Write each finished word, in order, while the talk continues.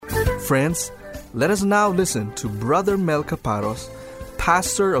Friends, let us now listen to Brother Mel Caparos,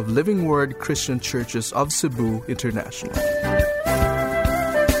 pastor of Living Word Christian Churches of Cebu International.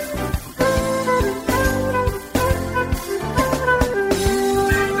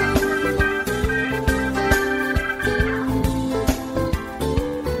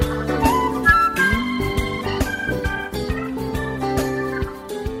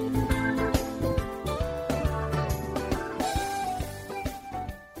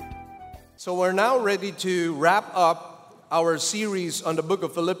 So we're now ready to wrap up our series on the book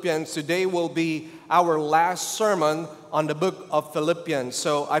of Philippians. Today will be our last sermon on the book of Philippians.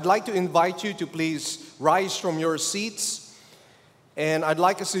 So I'd like to invite you to please rise from your seats. And I'd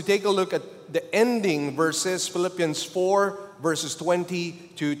like us to take a look at the ending verses, Philippians 4, verses 20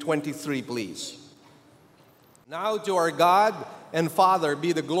 to 23, please. Now to our God and Father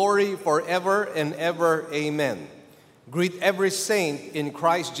be the glory forever and ever. Amen. Greet every saint in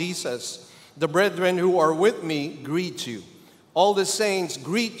Christ Jesus. The brethren who are with me greet you. All the saints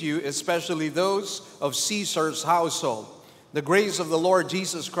greet you, especially those of Caesar's household. The grace of the Lord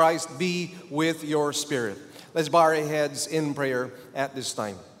Jesus Christ be with your spirit. Let's bow our heads in prayer at this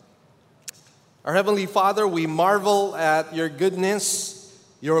time. Our Heavenly Father, we marvel at your goodness,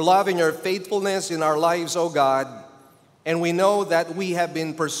 your love, and your faithfulness in our lives, O God. And we know that we have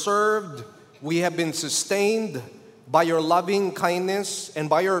been preserved, we have been sustained by your loving kindness and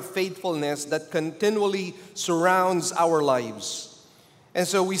by your faithfulness that continually surrounds our lives. And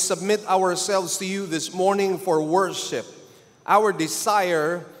so we submit ourselves to you this morning for worship. Our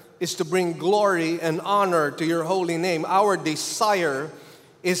desire is to bring glory and honor to your holy name. Our desire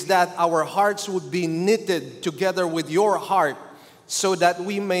is that our hearts would be knitted together with your heart so that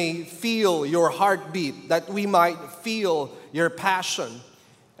we may feel your heartbeat, that we might feel your passion.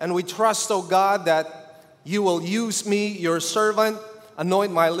 And we trust, O God, that you will use me, your servant,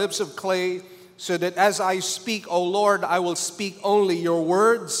 anoint my lips of clay, so that as I speak, O Lord, I will speak only your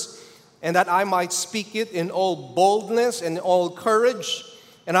words, and that I might speak it in all boldness and all courage.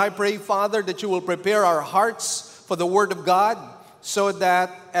 And I pray, Father, that you will prepare our hearts for the word of God, so that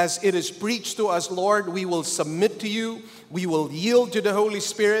as it is preached to us, Lord, we will submit to you, we will yield to the Holy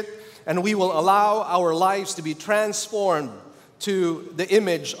Spirit, and we will allow our lives to be transformed to the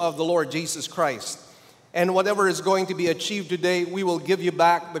image of the Lord Jesus Christ. And whatever is going to be achieved today, we will give you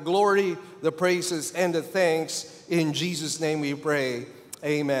back the glory, the praises, and the thanks. In Jesus' name we pray.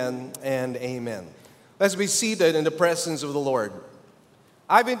 Amen and amen. Let's be seated in the presence of the Lord.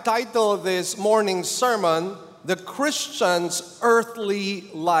 I've entitled this morning's sermon, The Christian's Earthly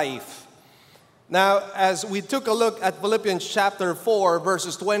Life. Now, as we took a look at Philippians chapter 4,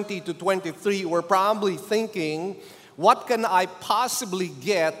 verses 20 to 23, we're probably thinking, what can I possibly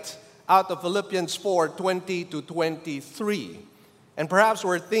get out of Philippians 4, 20 to 23. And perhaps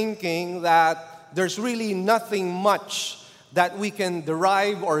we're thinking that there's really nothing much that we can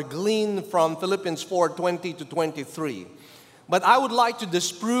derive or glean from Philippians 4, 20 to 23. But I would like to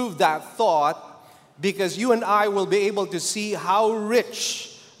disprove that thought, because you and I will be able to see how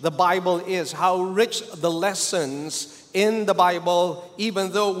rich the Bible is, how rich the lessons in the Bible,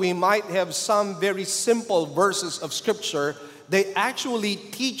 even though we might have some very simple verses of Scripture. They actually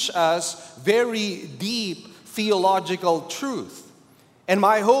teach us very deep theological truth. And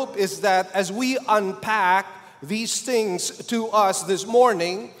my hope is that as we unpack these things to us this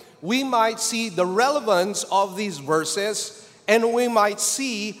morning, we might see the relevance of these verses, and we might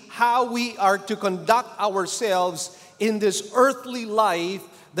see how we are to conduct ourselves in this earthly life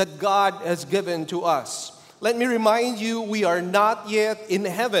that God has given to us. Let me remind you, we are not yet in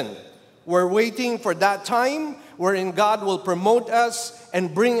heaven. We're waiting for that time wherein God will promote us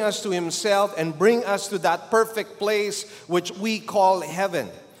and bring us to Himself and bring us to that perfect place which we call heaven.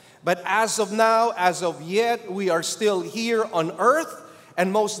 But as of now, as of yet, we are still here on earth,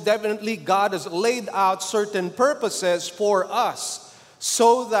 and most definitely God has laid out certain purposes for us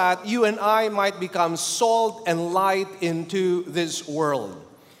so that you and I might become salt and light into this world.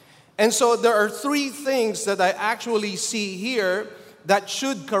 And so there are three things that I actually see here that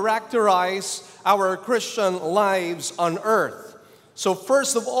should characterize our Christian lives on earth. So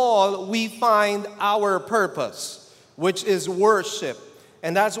first of all, we find our purpose, which is worship.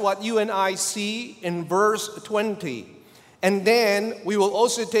 And that's what you and I see in verse 20. And then we will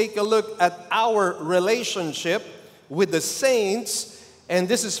also take a look at our relationship with the saints. And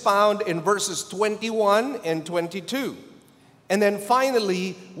this is found in verses 21 and 22. And then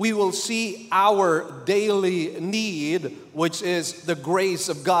finally, we will see our daily need, which is the grace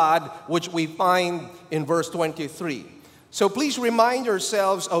of God, which we find in verse 23. So please remind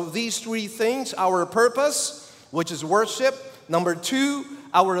yourselves of these three things: our purpose, which is worship. Number two,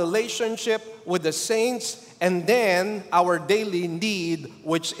 our relationship with the saints, and then our daily need,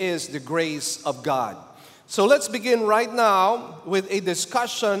 which is the grace of God. So let's begin right now with a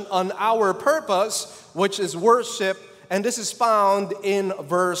discussion on our purpose, which is worship, and this is found in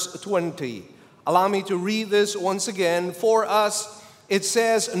verse 20. Allow me to read this once again for us. It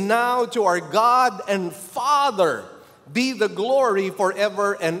says, "Now to our God and Father be the glory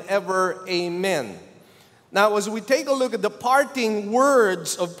forever and ever. Amen." Now, as we take a look at the parting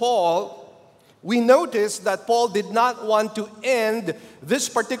words of Paul, we notice that Paul did not want to end this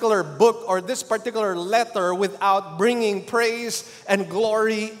particular book or this particular letter without bringing praise and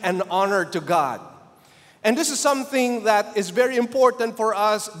glory and honor to God. And this is something that is very important for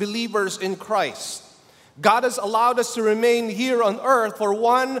us believers in Christ. God has allowed us to remain here on earth for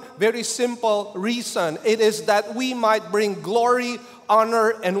one very simple reason. It is that we might bring glory,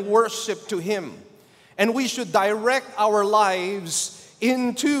 honor, and worship to Him. And we should direct our lives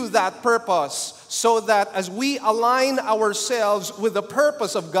into that purpose so that as we align ourselves with the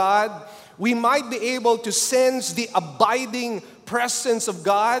purpose of God, we might be able to sense the abiding presence of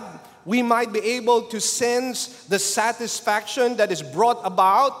God. We might be able to sense the satisfaction that is brought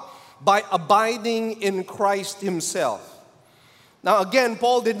about by abiding in Christ Himself. Now again,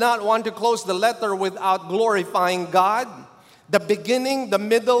 Paul did not want to close the letter without glorifying God. The beginning, the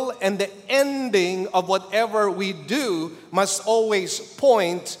middle, and the ending of whatever we do must always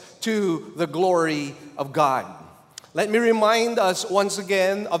point to the glory of God. Let me remind us once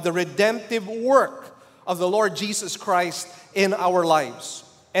again of the redemptive work of the Lord Jesus Christ in our lives.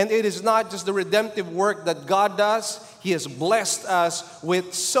 And it is not just the redemptive work that God does. He has blessed us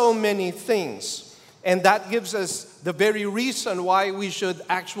with so many things. And that gives us the very reason why we should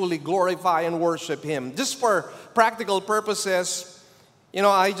actually glorify and worship Him. Just for practical purposes,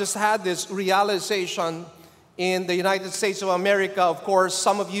 I just had this realization in the United States of America. Of course,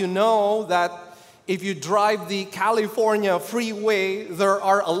 some of you know that if you drive the California freeway, there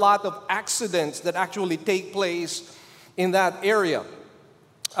are a lot of accidents that actually take place in that area.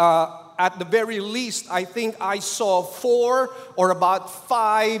 At the very least, I think I saw 4 or about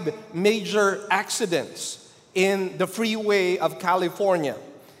 5 major accidents in the freeway of California.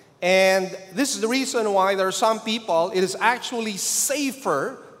 And this is the reason why there are some people, it is actually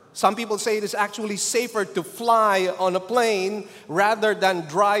safer. Some people say it is actually safer to fly on a plane rather than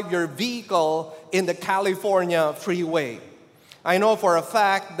drive your vehicle in the California freeway. I know for a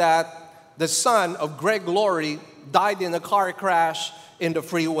fact that the son of Greg Laurie died in a car crash in the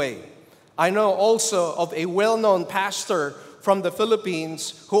freeway. I know also of a well-known pastor from the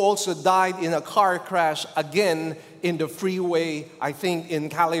Philippines who also died in a car crash again in the freeway, I think in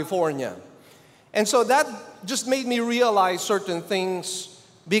California. And so that just made me realize certain things,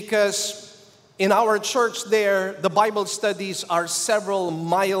 because in our church there, the Bible studies are several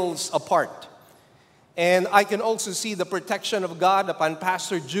miles apart. And I can also see the protection of God upon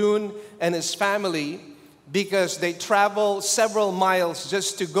Pastor June and his family, because they travel several miles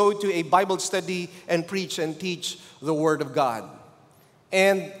just to go to a Bible study and preach and teach the Word of God.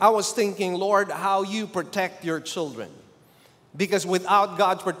 And I was thinking, Lord, how you protect your children. Because without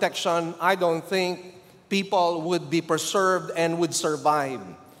God's protection, I don't think people would be preserved and would survive.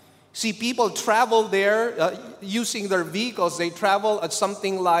 See, people travel there using their vehicles. They travel at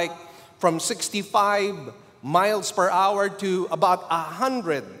something like from 65 miles per hour to about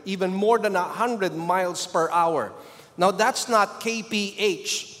 100, even more than 100 miles per hour. Now, that's not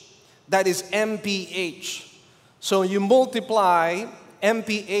kph, that is mph. So you multiply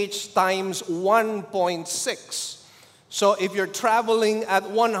mph times 1.6. So if you're traveling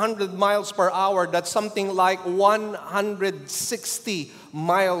at 100 miles per hour, that's something like 160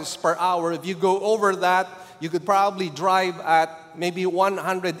 miles per hour. If you go over that, you could probably drive at maybe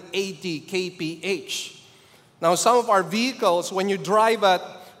 180 kph. Now, some of our vehicles, when you drive at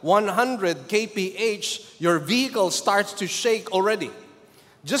 100 kph, your vehicle starts to shake already.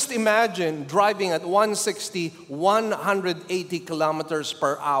 Just imagine driving at 160, 180 kilometers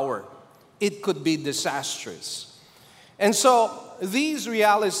per hour. It could be disastrous. And so these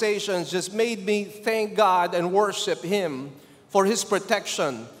realizations just made me thank God and worship Him for His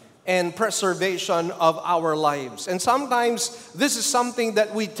protection and preservation of our lives. And sometimes this is something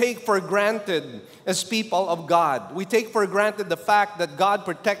that we take for granted as people of God. We take for granted the fact that God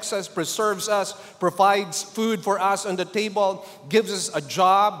protects us, preserves us, provides food for us on the table, gives us a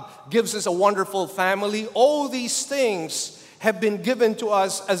job, gives us a wonderful family. All these things have been given to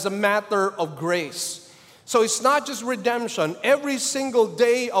us as a matter of grace. So it's not just redemption. Every single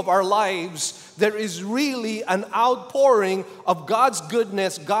day of our lives, there is really an outpouring of God's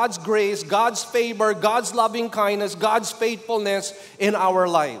goodness, God's grace, God's favor, God's loving kindness, God's faithfulness in our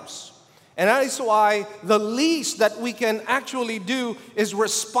lives. And that is why the least that we can actually do is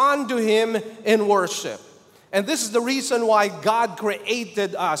respond to Him in worship. And this is the reason why God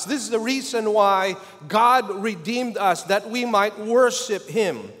created us. This is the reason why God redeemed us, that we might worship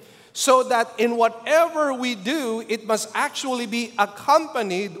Him. So that in whatever we do, it must actually be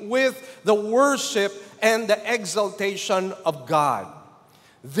accompanied with the worship and the exaltation of God.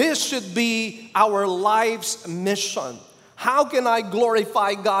 This should be our life's mission. How can I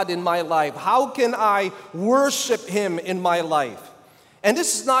glorify God in my life? How can I worship Him in my life? And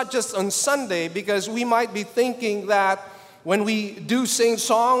this is not just on Sunday, because we might be thinking that when we do sing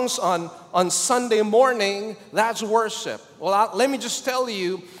songs on Sunday morning, that's worship. Well, let me just tell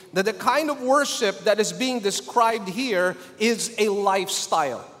you that the kind of worship that is being described here is a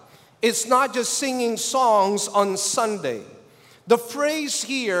lifestyle. It's not just singing songs on Sunday. The phrase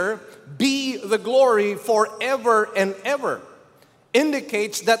here, "be the glory forever and ever,"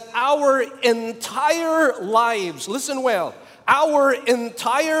 indicates that our entire lives, listen well, our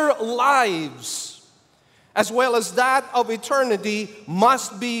entire lives, as well as that of eternity,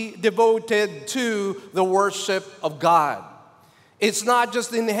 must be devoted to the worship of God. It's not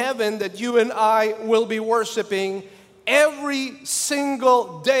just in heaven that you and I will be worshiping. Every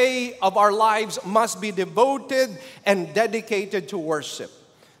single day of our lives must be devoted and dedicated to worship.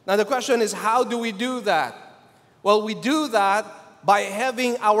 Now the question is, how do we do that? Well, we do that by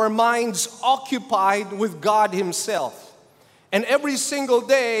having our minds occupied with God Himself. And every single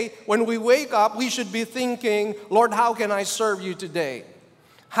day when we wake up, we should be thinking, Lord, how can I serve You today?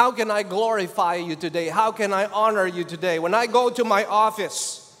 How can I glorify You today? How can I honor You today? When I go to my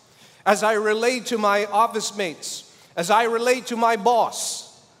office, as I relate to my office mates, as I relate to my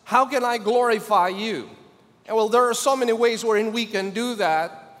boss, how can I glorify You? And well, there are so many ways wherein we can do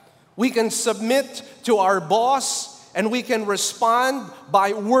that. We can submit to our boss, and we can respond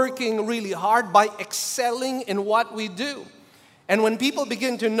by working really hard, by excelling in what we do. And when people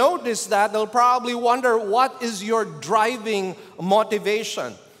begin to notice that, they'll probably wonder, what is your driving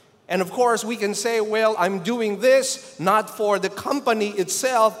motivation? And of course, we can say, well, I'm doing this not for the company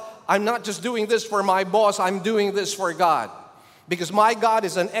itself. I'm not just doing this for my boss. I'm doing this for God. Because my God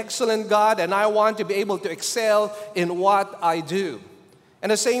is an excellent God, and I want to be able to excel in what I do.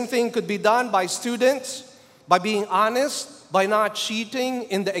 And the same thing could be done by students, by being honest, by not cheating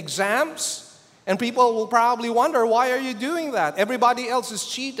in the exams. And people will probably wonder, why are you doing that? Everybody else is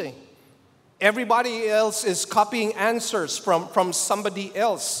cheating. Everybody else is copying answers from somebody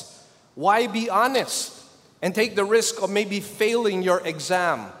else. Why be honest and take the risk of maybe failing your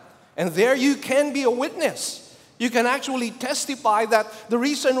exam? And there you can be a witness. You can actually testify that the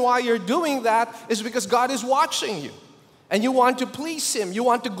reason why you're doing that is because God is watching you. And you want to please Him. You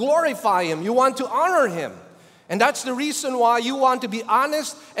want to glorify Him. You want to honor Him. And that's the reason why you want to be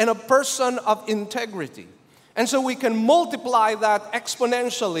honest and a person of integrity. And so we can multiply that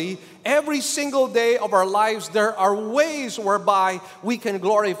exponentially. Every single day of our lives, there are ways whereby we can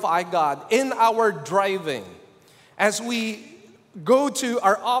glorify God. In our driving, as we go to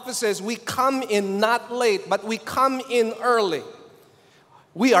our offices, we come in not late, but we come in early.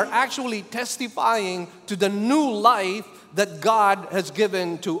 We are actually testifying to the new life that God has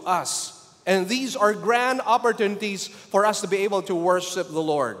given to us. And these are grand opportunities for us to be able to worship the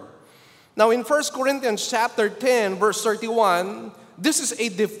Lord. Now in 1 Corinthians chapter 10, verse 31, this is a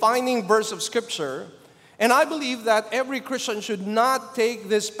defining verse of Scripture. And I believe that every Christian should not take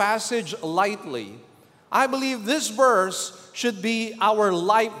this passage lightly. I believe this verse should be our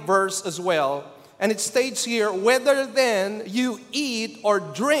life verse as well. And it states here, whether then you eat or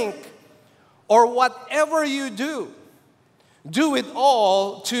drink or whatever you do, do it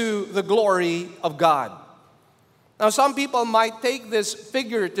all to the glory of God. Now, some people might take this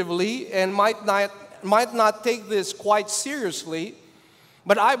figuratively and might not take this quite seriously.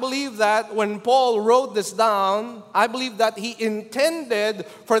 But I believe that when Paul wrote this down, I believe that he intended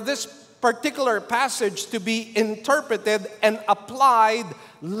for this particular passage to be interpreted and applied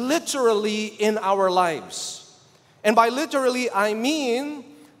literally in our lives. And by literally, I mean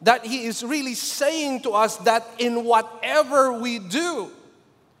that he is really saying to us that in whatever we do,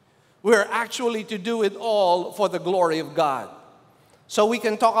 we're actually to do it all for the glory of God. So we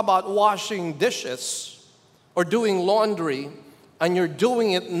can talk about washing dishes or doing laundry, and you're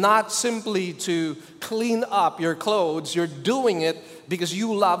doing it not simply to clean up your clothes. You're doing it because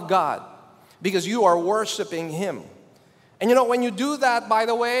you love God, because you are worshiping Him. And you know, when you do that, by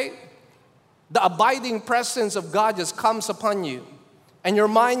the way, the abiding presence of God just comes upon you, and your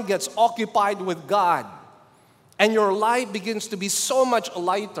mind gets occupied with God, and your life begins to be so much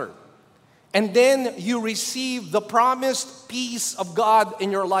lighter. And then you receive the promised peace of God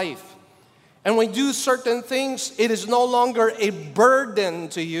in your life. And when you do certain things, it is no longer a burden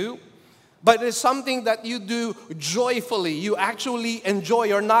to you, but it's something that you do joyfully. You actually enjoy.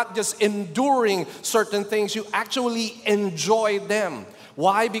 You're not just enduring certain things. You actually enjoy them.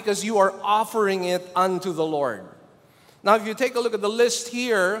 Why? Because you are offering it unto the Lord. Now, if you take a look at the list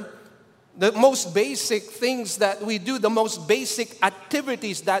here, the most basic things that we do, the most basic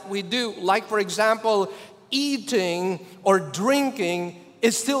activities that we do, like, for example, eating or drinking,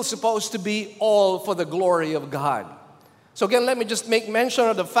 is still supposed to be all for the glory of God. So again, let me just make mention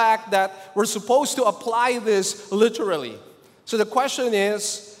of the fact that we're supposed to apply this literally. So the question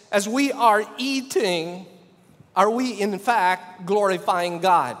is, as we are eating, are we in fact glorifying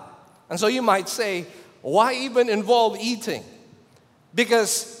God? And so you might say, why even involve eating?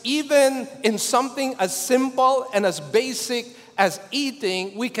 Because even in something as simple and as basic as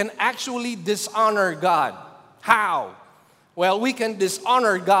eating, we can actually dishonor God. How? Well, we can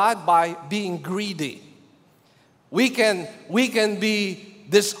dishonor God by being greedy. We can be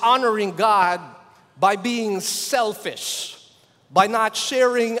dishonoring God by being selfish, by not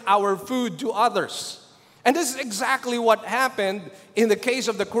sharing our food to others. And this is exactly what happened in the case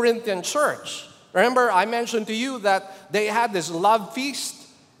of the Corinthian church. Remember, I mentioned to you that they had this love feast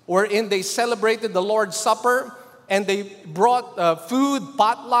wherein they celebrated the Lord's Supper, and they brought food,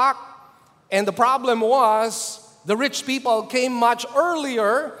 potluck. And the problem was the rich people came much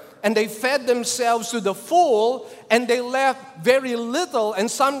earlier, and they fed themselves to the full, and they left very little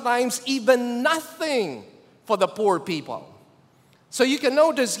and sometimes even nothing for the poor people. So you can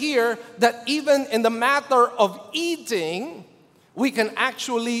notice here that even in the matter of eating, we can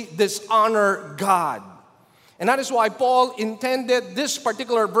actually dishonor God. And that is why Paul intended this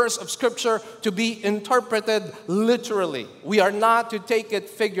particular verse of Scripture to be interpreted literally. We are not to take it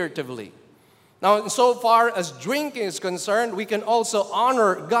figuratively. Now, so far as drinking is concerned, we can also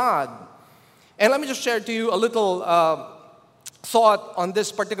honor God. And let me just share to you a little thought on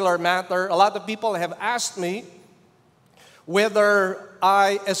this particular matter. A lot of people have asked me whether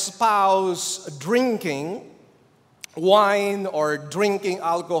I espouse drinking wine or drinking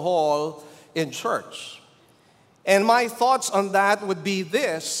alcohol in church. And my thoughts on that would be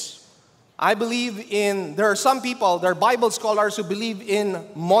this. I believe there are some people, there are Bible scholars who believe in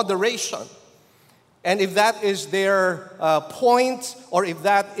moderation. And if that is their point, or if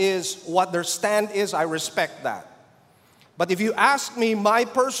that is what their stand is, I respect that. But if you ask me my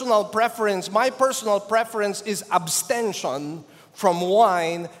personal preference is abstention from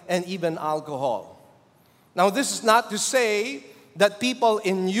wine and even alcohol. Now, this is not to say that people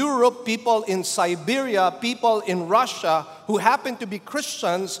in Europe, people in Siberia, people in Russia who happen to be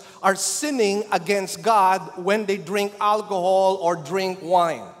Christians are sinning against God when they drink alcohol or drink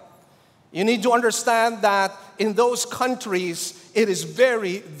wine. You need to understand that in those countries, it is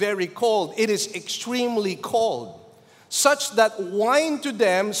very, very cold. It is extremely cold, such that wine to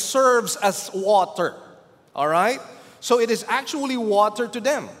them serves as water. All right? So it is actually water to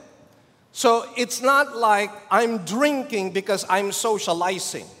them. So it's not like I'm drinking because I'm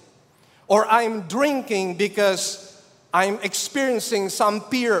socializing, or I'm drinking because I'm experiencing some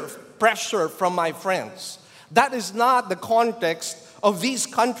peer pressure from my friends. That is not the context of these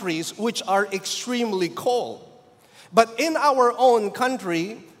countries which are extremely cold. But in our own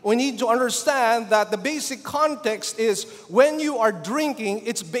country, we need to understand that the basic context is when you are drinking,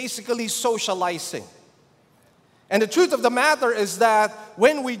 it's basically socializing. And the truth of the matter is that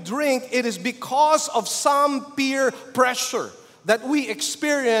when we drink, it is because of some peer pressure that we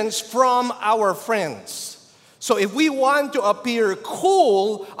experience from our friends. So if we want to appear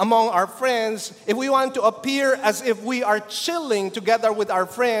cool among our friends, if we want to appear as if we are chilling together with our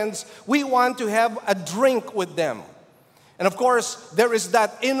friends, we want to have a drink with them. And of course, there is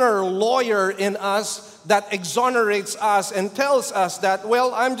that inner lawyer in us that exonerates us and tells us that,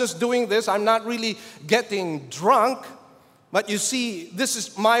 well, I'm just doing this. I'm not really getting drunk. But you see, this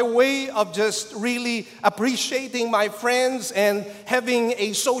is my way of just really appreciating my friends and having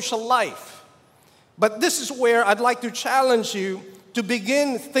a social life. But this is where I'd like to challenge you to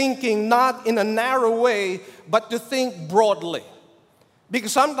begin thinking not in a narrow way, but to think broadly.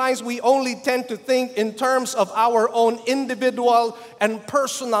 Because sometimes we only tend to think in terms of our own individual and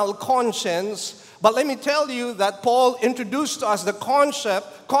personal conscience. But let me tell you that Paul introduced to us the concept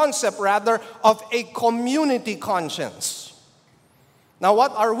of a community conscience. Now,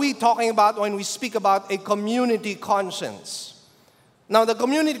 what are we talking about when we speak about a community conscience? Now, the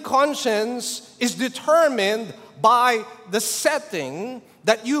community conscience is determined by the setting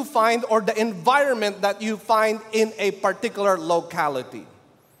that you find or the environment that you find in a particular locality.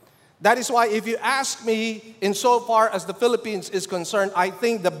 That is why if you ask me, insofar as the Philippines is concerned, I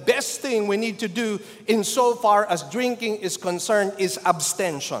think the best thing we need to do insofar as drinking is concerned is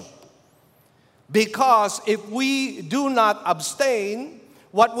abstention. Because if we do not abstain,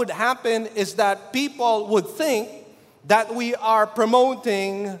 what would happen is that people would think that we are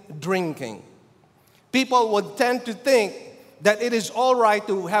promoting drinking. People would tend to think that it is all right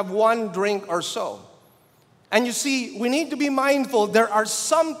to have one drink or so. And you see, we need to be mindful, there are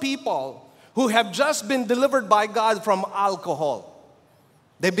some people who have just been delivered by God from alcohol.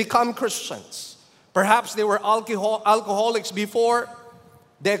 They become Christians. Perhaps they were alcoholics before.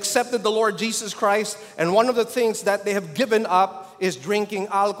 They accepted the Lord Jesus Christ, and one of the things that they have given up is drinking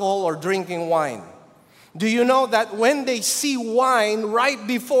alcohol or drinking wine. Do you know that when they see wine right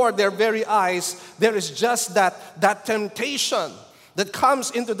before their very eyes, there is just that temptation that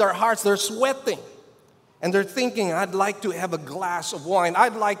comes into their hearts. They're sweating. And they're thinking, I'd like to have a glass of wine.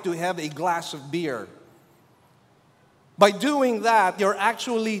 I'd like to have a glass of beer. By doing that, you're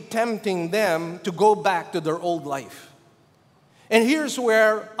actually tempting them to go back to their old life. And here's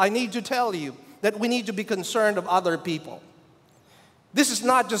where I need to tell you that we need to be concerned of other people. This is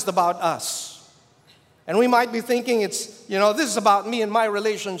not just about us. And we might be thinking this is about me and my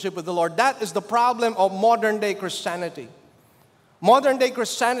relationship with the Lord. That is the problem of modern day Christianity. Modern day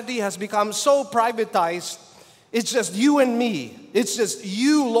Christianity has become so privatized, it's just you and me. It's just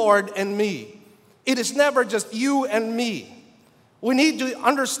you, Lord, and me. It is never just you and me. We need to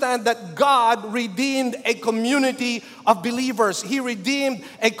understand that God redeemed a community of believers. He redeemed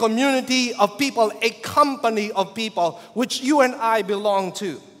a community of people, a company of people, which you and I belong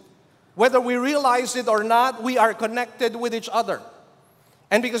to. Whether we realize it or not, we are connected with each other.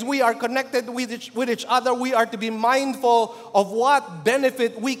 And because we are connected with each other, we are to be mindful of what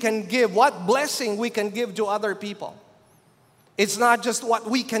benefit we can give, what blessing we can give to other people. It's not just what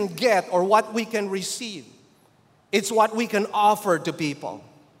we can get or what we can receive. It's what we can offer to people.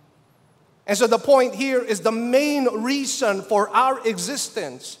 And so the point here is the main reason for our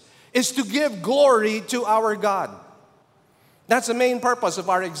existence is to give glory to our God. That's the main purpose of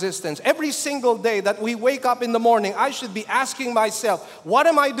our existence. Every single day that we wake up in the morning, I should be asking myself, what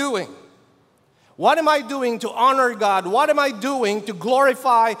am I doing? What am I doing to honor God? What am I doing to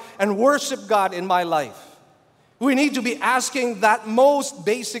glorify and worship God in my life? We need to be asking that most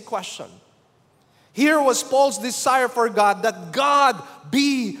basic question. Here was Paul's desire for God, that God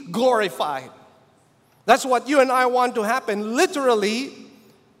be glorified. That's what you and I want to happen. Literally,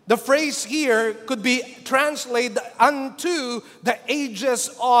 the phrase here could be translated unto the ages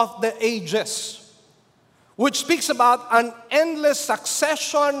of the ages, which speaks about an endless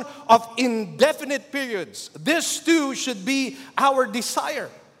succession of indefinite periods. This too should be our desire.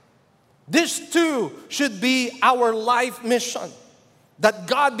 This too should be our life mission. That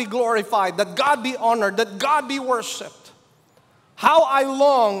God be glorified, that God be honored, that God be worshiped. How I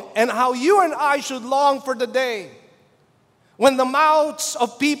long and how you and I should long for the day when the mouths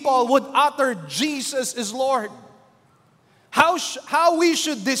of people would utter Jesus is Lord. How we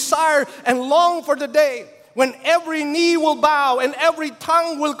should desire and long for the day when every knee will bow and every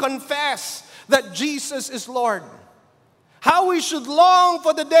tongue will confess that Jesus is Lord. How we should long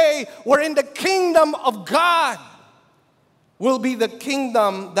for the day wherein the kingdom of God will be the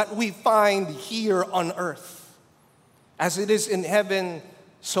kingdom that we find here on earth. As it is in heaven,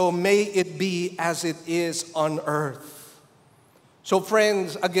 so may it be as it is on earth. So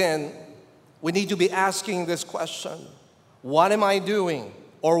friends, again, we need to be asking this question. What am I doing?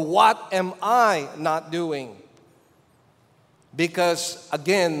 Or what am I not doing? Because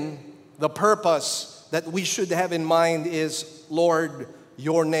again, the purpose that we should have in mind is, Lord,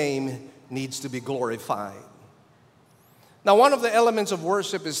 your name needs to be glorified. Now, one of the elements of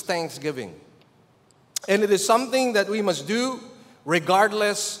worship is thanksgiving. And it is something that we must do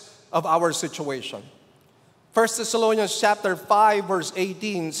regardless of our situation. 1 Thessalonians chapter 5, verse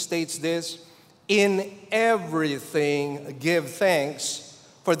 18 states this, in everything give thanks,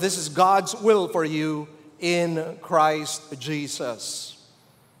 for this is God's will for you in Christ Jesus.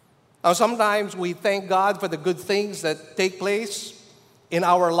 Now, sometimes we thank God for the good things that take place in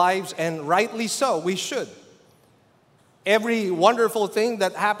our lives, and rightly so, we should. Every wonderful thing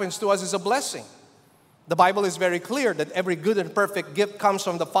that happens to us is a blessing. The Bible is very clear that every good and perfect gift comes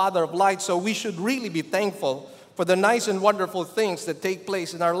from the Father of lights, so we should really be thankful for the nice and wonderful things that take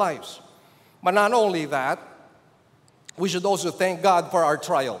place in our lives. But not only that, we should also thank God for our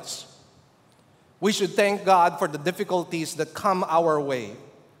trials. We should thank God for the difficulties that come our way.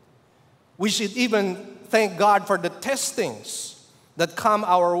 We should even thank God for the testings that come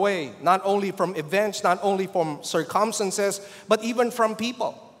our way, not only from events, not only from circumstances, but even from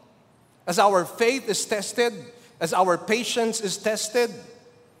people. As our faith is tested, as our patience is tested,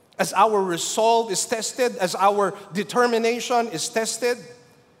 as our resolve is tested, as our determination is tested,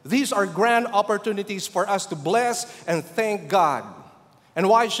 these are grand opportunities for us to bless and thank God. And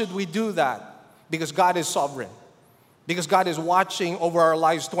why should we do that? Because God is sovereign. Because God is watching over our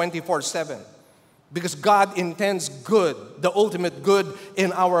lives 24/7. Because God intends good, the ultimate good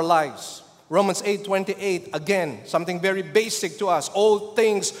in our lives. Romans 8:28, again, something very basic to us. All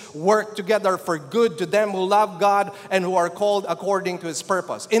things work together for good to them who love God and who are called according to His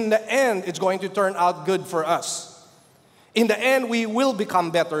purpose. In the end, it's going to turn out good for us. In the end, we will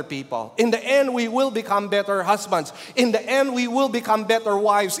become better people. In the end, we will become better husbands. In the end, we will become better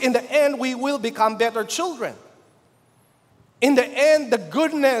wives. In the end, we will become better children. In the end, the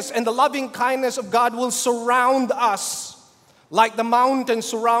goodness and the loving kindness of God will surround us like the mountains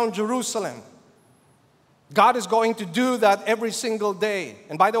surround Jerusalem. God is going to do that every single day.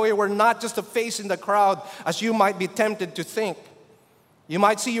 And by the way, we're not just a face in the crowd as you might be tempted to think. You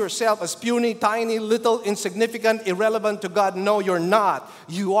might see yourself as puny, tiny, little, insignificant, irrelevant to God. No, you're not.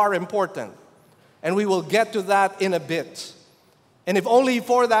 You are important. And we will get to that in a bit. And if only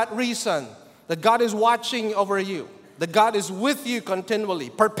for that reason, that God is watching over you, that God is with you continually,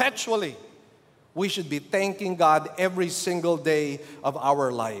 perpetually, we should be thanking God every single day of our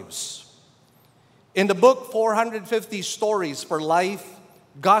lives. In the book 450 Stories for Life,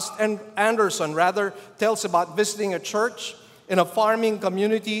 Gus Anderson tells about visiting a church in a farming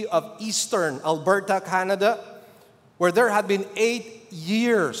community of eastern Alberta, Canada, where there had been 8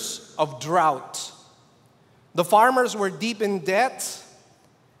 years of drought. The farmers were deep in debt,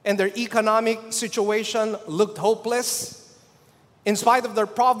 and their economic situation looked hopeless. In spite of their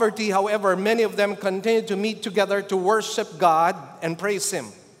poverty, however, many of them continued to meet together to worship God and praise Him.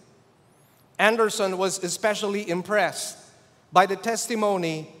 Anderson was especially impressed by the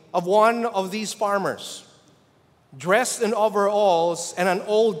testimony of one of these farmers. Dressed in overalls and an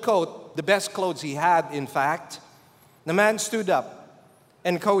old coat, the best clothes he had, in fact, the man stood up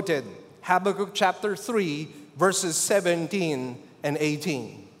and quoted Habakkuk chapter 3, verses 17 and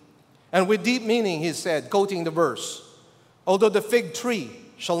 18. And with deep meaning, he said, quoting the verse, "Although the fig tree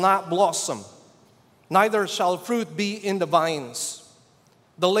shall not blossom, neither shall fruit be in the vines,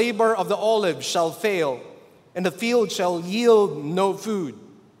 the labor of the olive shall fail, and the field shall yield no food.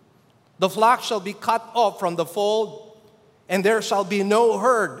 The flock shall be cut off from the fold, and there shall be no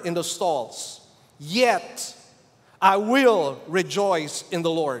herd in the stalls. Yet I will rejoice in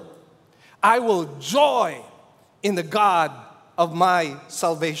the Lord. I will joy in the God of my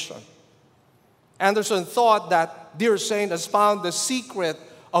salvation." Anderson thought that dear saint has found the secret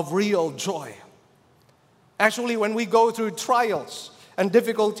of real joy. Actually, when we go through trials and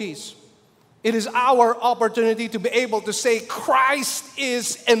difficulties, it is our opportunity to be able to say, Christ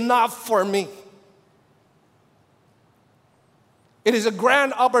is enough for me. It is a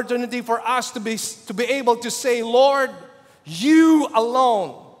grand opportunity for us to be able to say, Lord, you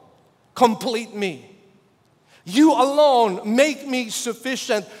alone complete me. You alone make me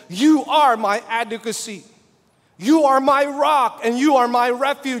sufficient. You are my adequacy. You are my rock and you are my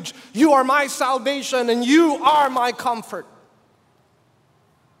refuge. You are my salvation and you are my comfort.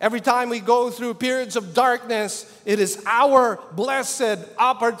 Every time we go through periods of darkness, it is our blessed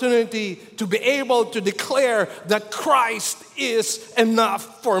opportunity to be able to declare that Christ is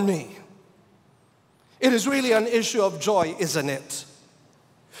enough for me. It is really an issue of joy, isn't it?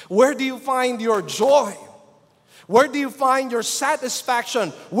 Where do you find your joy? Where do you find your satisfaction?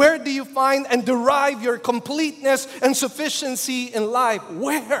 Where do you find and derive your completeness and sufficiency in life?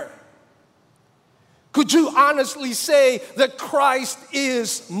 Where? Could you honestly say that Christ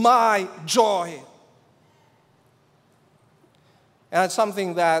is my joy? And it's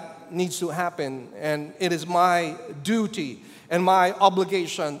something that needs to happen, and it is my duty and my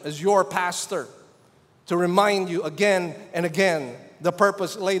obligation as your pastor to remind you again and again the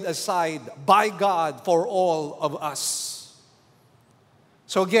purpose laid aside by God for all of us.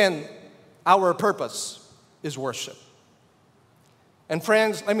 So again, our purpose is worship. And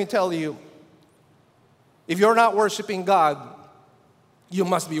friends, let me tell you, if you're not worshiping God, you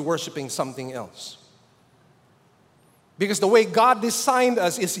must be worshiping something else. Because the way God designed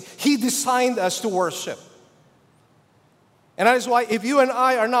us is He designed us to worship. And that is why if you and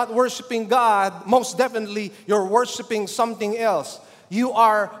I are not worshiping God, most definitely you're worshiping something else. You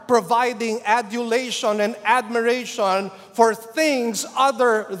are providing adulation and admiration for things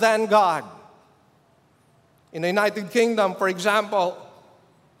other than God. In the United Kingdom, for example,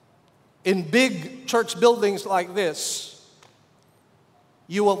 in big church buildings like this,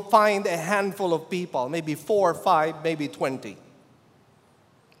 you will find a handful of people, maybe 4 or 5, maybe 20.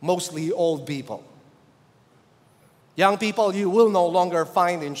 Mostly old people. Young people you will no longer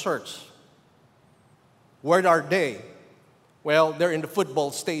find in church. Where are they? Well, they're in the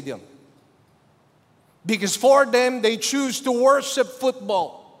football stadium. Because for them, they choose to worship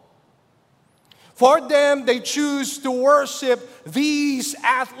football. For them, they choose to worship these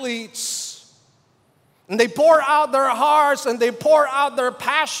athletes. And they pour out their hearts and they pour out their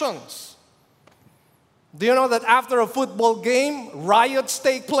passions. Do you know that after a football game, riots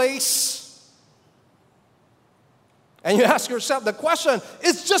take place? And you ask yourself the question,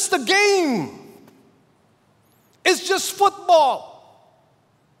 it's just a game. It's just football.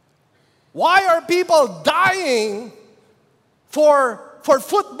 Why are people dying for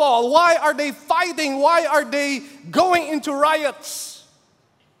football? Why are they fighting? Why are they going into riots?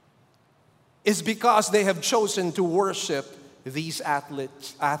 It's because they have chosen to worship these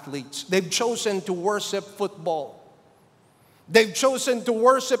athletes. They've chosen to worship football. They've chosen to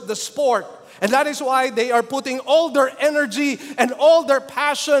worship the sport. And that is why they are putting all their energy and all their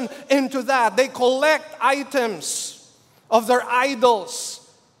passion into that. They collect items of their idols.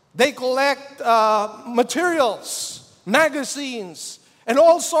 They collect materials, magazines, and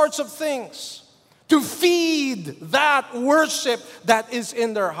all sorts of things to feed that worship that is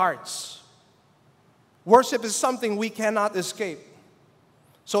in their hearts. Worship is something we cannot escape.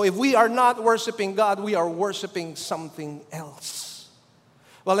 So if we are not worshiping God, we are worshiping something else.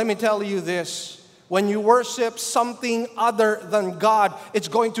 Well, let me tell you this. When you worship something other than God, it's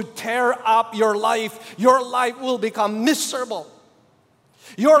going to tear up your life. Your life will become miserable.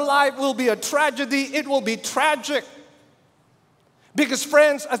 Your life will be a tragedy. It will be tragic. Because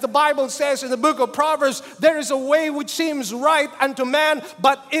friends, as the Bible says in the book of Proverbs, there is a way which seems right unto man,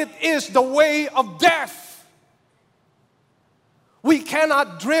 but it is the way of death. We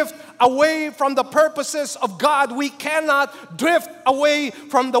cannot drift away from the purposes of God. We cannot drift away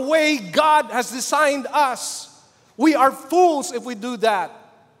from the way God has designed us. We are fools if we do that.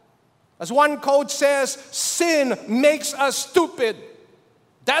 As one quote says, sin makes us stupid.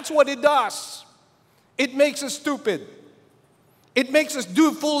 That's what it does. It makes us stupid. It makes us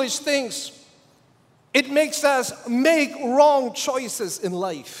do foolish things. It makes us make wrong choices in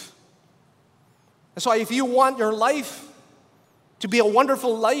life. That's why if you want your life to be a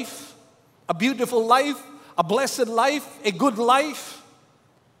wonderful life, a beautiful life, a blessed life, a good life,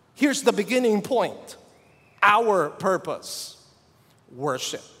 here's the beginning point. Our purpose,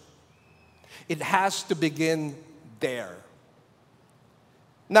 worship. It has to begin there.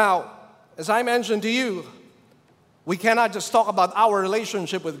 Now, as I mentioned to you, we cannot just talk about our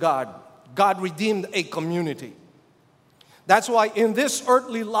relationship with God. God redeemed a community. That's why in this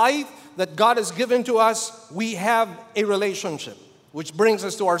earthly life that God has given to us, we have a relationship. Which brings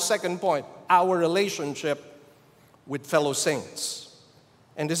us to our second point, our relationship with fellow saints.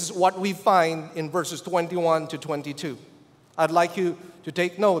 And this is what we find in verses 21 to 22. I'd like you to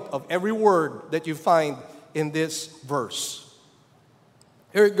take note of every word that you find in this verse.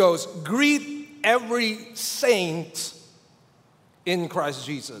 Here it goes. Greet every saint in Christ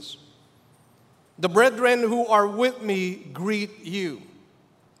Jesus. The brethren who are with me greet you.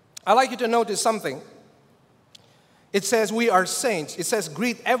 I'd like you to notice something. It says we are saints. It says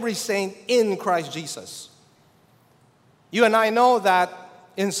greet every saint in Christ Jesus. You and I know that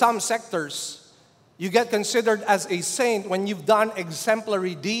in some sectors, you get considered as a saint when you've done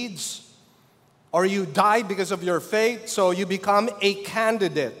exemplary deeds or you died because of your faith, so you become a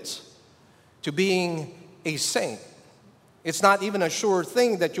candidate to being a saint. It's not even a sure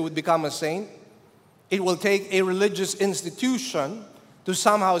thing that you would become a saint. It will take a religious institution to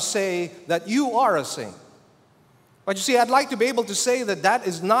somehow say that you are a saint. But you see, I'd like to be able to say that that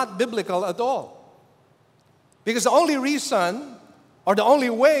is not biblical at all. Because the only reason or the only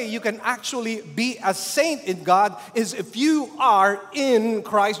way you can actually be a saint in God is if you are in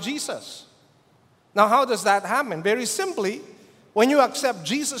Christ Jesus. Now, how does that happen? Very simply, when you accept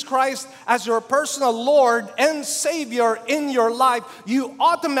Jesus Christ as your personal Lord and Savior in your life, you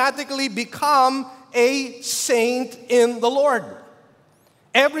automatically become a saint in the Lord.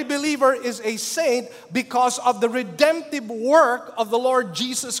 Every believer is a saint because of the redemptive work of the Lord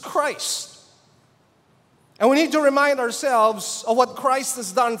Jesus Christ. And we need to remind ourselves of what Christ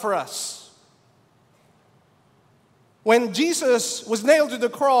has done for us. When Jesus was nailed to the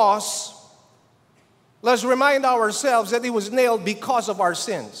cross, let's remind ourselves that He was nailed because of our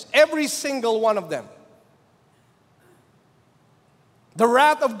sins. Every single one of them. The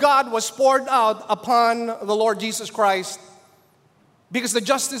wrath of God was poured out upon the Lord Jesus Christ because the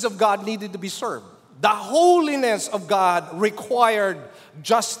justice of God needed to be served. The holiness of God required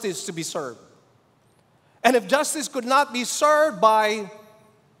justice to be served. And if justice could not be served by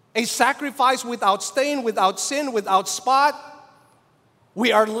a sacrifice without stain, without sin, without spot,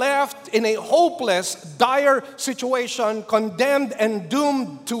 we are left in a hopeless, dire situation, condemned and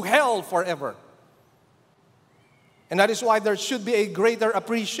doomed to hell forever. And that is why there should be a greater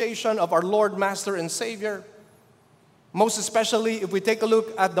appreciation of our Lord, Master, and Savior. Most especially if we take a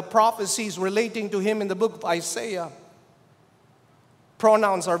look at the prophecies relating to Him in the book of Isaiah.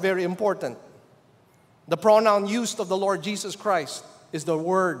 Pronouns are very important. The pronoun used of the Lord Jesus Christ is the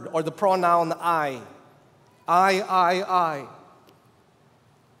word or the pronoun I. I.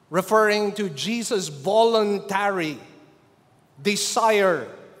 Referring to Jesus' voluntary desire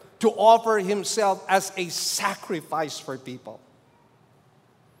to offer Himself as a sacrifice for people.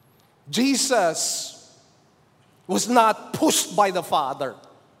 Jesus was not pushed by the Father.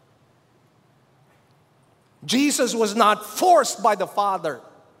 Jesus was not forced by the Father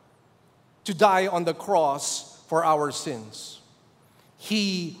to die on the cross for our sins.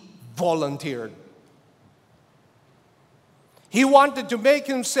 He volunteered. He wanted to make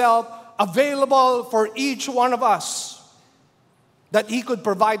Himself available for each one of us, that He could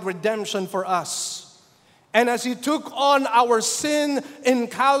provide redemption for us. And as He took on our sin in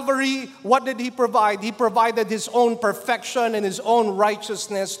Calvary, what did He provide? He provided His own perfection and His own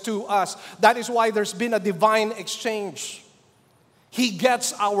righteousness to us. That is why there's been a divine exchange. He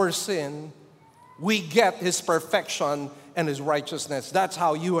gets our sin, we get His perfection and His righteousness. That's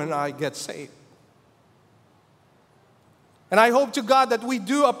how you and I get saved. And I hope to God that we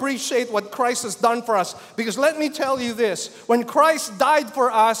do appreciate what Christ has done for us. Because let me tell you this, when Christ died for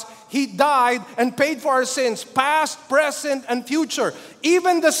us, He died and paid for our sins, past, present, and future.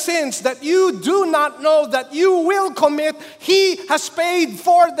 Even the sins that you do not know that you will commit, He has paid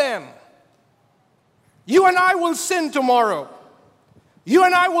for them. You and I will sin tomorrow. You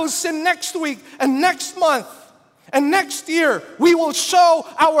and I will sin next week and next month. And next year, we will show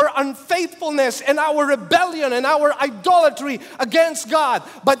our unfaithfulness and our rebellion and our idolatry against God.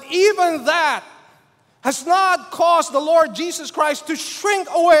 But even that has not caused the Lord Jesus Christ to shrink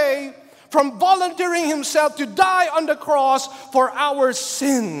away from volunteering Himself to die on the cross for our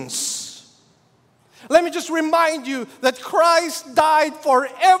sins. Let me just remind you that Christ died for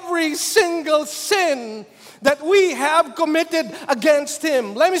every single sin that we have committed against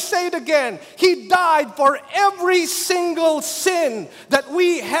Him. Let me say it again. He died for every single sin that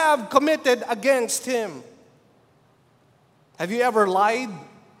we have committed against Him. Have you ever lied?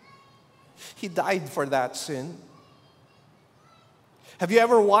 He died for that sin. Have you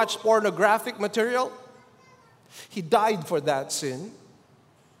ever watched pornographic material? He died for that sin.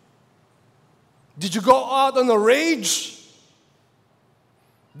 Did you go out on a rage?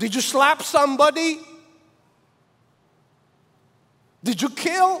 Did you slap somebody? Did you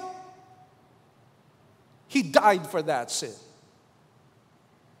kill? He died for that sin.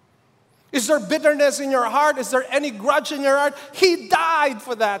 Is there bitterness in your heart? Is there any grudge in your heart? He died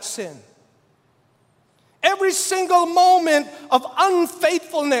for that sin. Every single moment of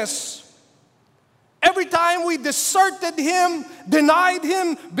unfaithfulness, every time we deserted Him, denied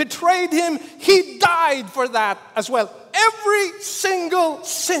Him, betrayed Him, He died for that as well. Every single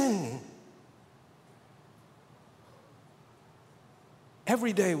sin.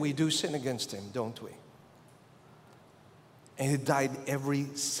 Every day we do sin against Him, don't we? And He died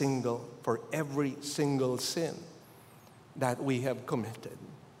for every single sin that we have committed.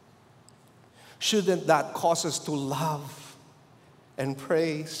 Shouldn't that cause us to love and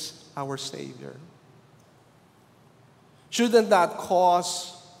praise our Savior? Shouldn't that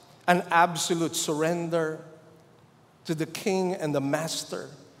cause an absolute surrender to the King and the Master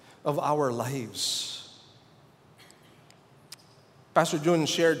of our lives? Pastor June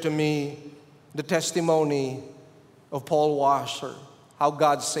shared to me the testimony of Paul Washer, how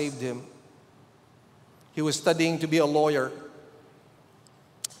God saved him. He was studying to be a lawyer,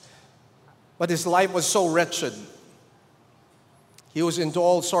 but his life was so wretched. He was into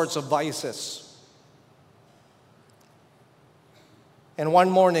all sorts of vices. And one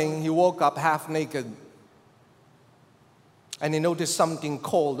morning, he woke up half naked, and he noticed something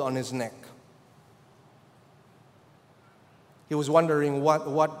cold on his neck. He was wondering,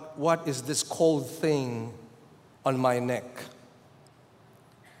 what is this cold thing on my neck?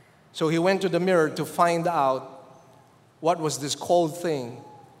 So he went to the mirror to find out what was this cold thing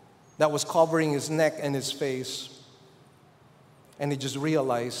that was covering his neck and his face. And he just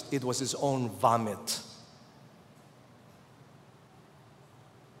realized it was his own vomit.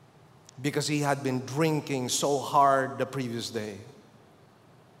 because he had been drinking so hard the previous day.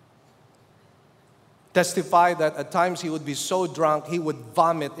 Testified that at times he would be so drunk he would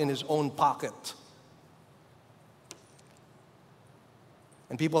vomit in his own pocket.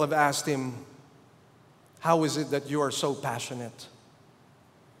 And people have asked him, how is it that you are so passionate?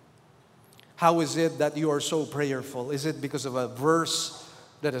 How is it that you are so prayerful? Is it because of a verse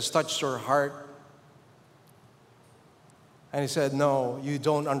that has touched your heart? And he said, no, you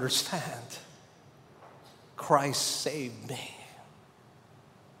don't understand. Christ saved me.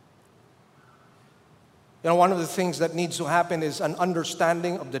 You know, one of the things that needs to happen is an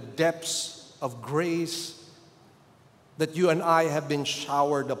understanding of the depths of grace that you and I have been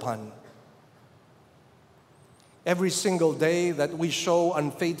showered upon. Every single day that we show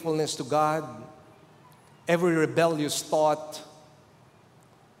unfaithfulness to God, every rebellious thought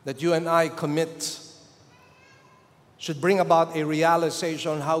that you and I commit should bring about a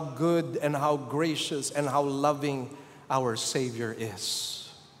realization how good and how gracious and how loving our Savior is.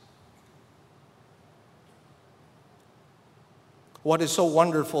 What is so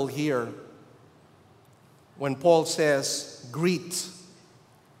wonderful here, when Paul says, greet,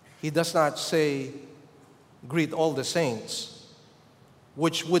 he does not say, greet all the saints,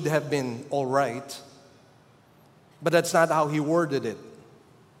 which would have been all right, but that's not how he worded it.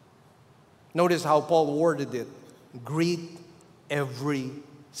 Notice how Paul worded it. Greet every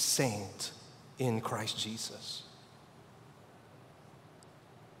saint in Christ Jesus.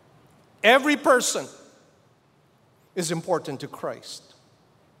 Every person is important to Christ.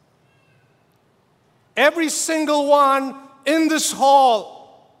 Every single one in this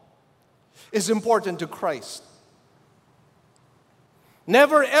hall is important to Christ.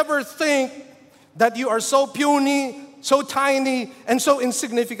 Never ever think that you are so puny, so tiny, and so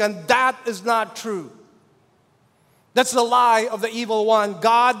insignificant. That is not true. That's the lie of the evil one.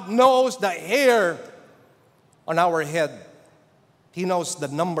 God knows the hair on our head. He knows the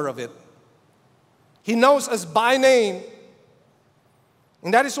number of it. He knows us by name.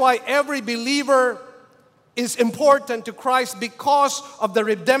 And that is why every believer is important to Christ, because of the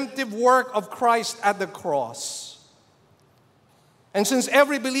redemptive work of Christ at the cross. And since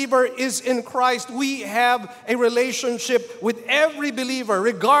every believer is in Christ, we have a relationship with every believer,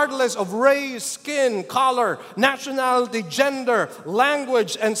 regardless of race, skin, color, nationality, gender,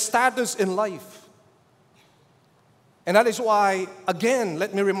 language, and status in life. And that is why, again,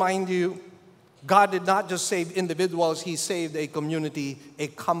 let me remind you, God did not just save individuals, He saved a community, a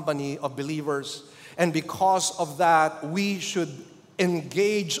company of believers. And because of that, we should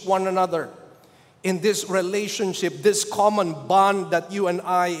engage one another in this relationship, this common bond that you and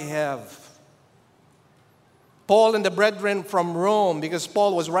I have. Paul and the brethren from Rome, because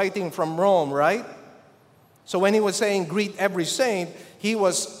Paul was writing from Rome, right? So when he was saying greet every saint, he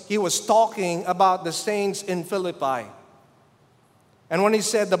was talking about the saints in Philippi. And when he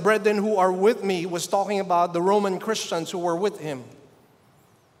said the brethren who are with me, he was talking about the Roman Christians who were with him.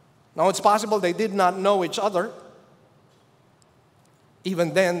 Now it's possible they did not know each other.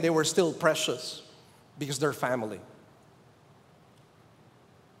 Even then, they were still precious because they're family.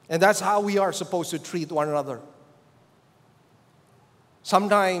 And that's how we are supposed to treat one another.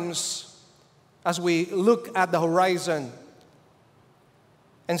 Sometimes, as we look at the horizon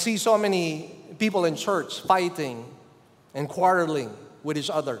and see so many people in church fighting and quarreling with each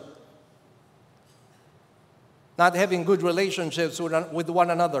other, not having good relationships with one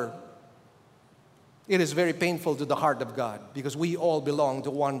another, it is very painful to the heart of God, because we all belong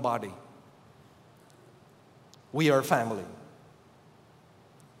to one body. We are family.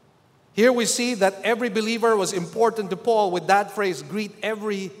 Here we see that every believer was important to Paul with that phrase, greet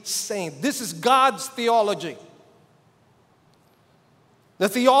every saint. This is God's theology. The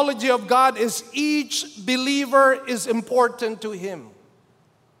theology of God is each believer is important to Him.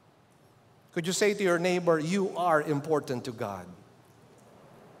 Could you say to your neighbor, you are important to God?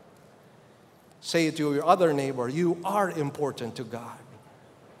 Say it to your other neighbor, you are important to God.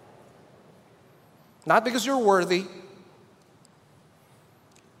 Not because you're worthy,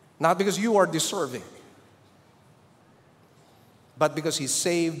 not because you are deserving, but because He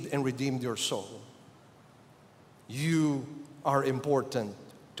saved and redeemed your soul. You are important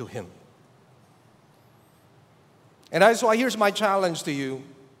to Him. And that's why here's my challenge to you.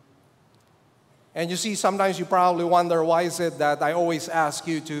 And you see, sometimes you probably wonder, why is it that I always ask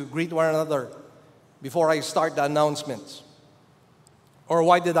you to greet one another before I start the announcements? Or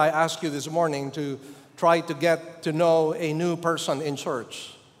why did I ask you this morning to try to get to know a new person in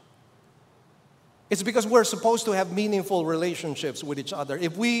church? It's because we're supposed to have meaningful relationships with each other.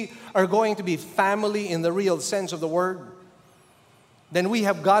 If we are going to be family in the real sense of the word, then we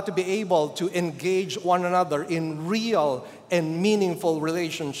have got to be able to engage one another in real and meaningful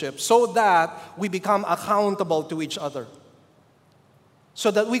relationships so that we become accountable to each other,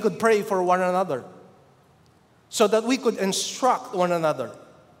 so that we could pray for one another, so that we could instruct one another,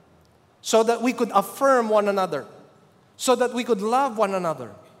 so that we could affirm one another, so that we could love one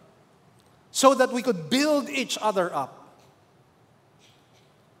another, so that we could build each other up.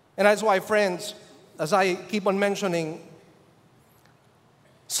 And that's why, friends, as I keep on mentioning,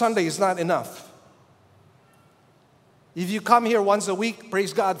 Sunday is not enough. If you come here once a week,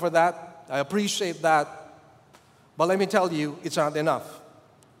 praise God for that. I appreciate that. But let me tell you, it's not enough.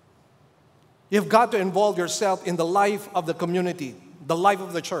 You've got to involve yourself in the life of the community, the life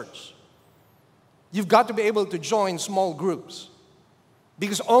of the church. You've got to be able to join small groups,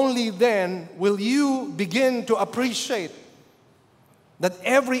 because only then will you begin to appreciate that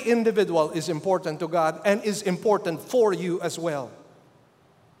every individual is important to God and is important for you as well.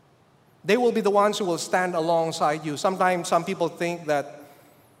 They will be the ones who will stand alongside you. Sometimes some people think that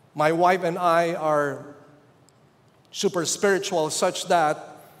my wife and I are super spiritual such that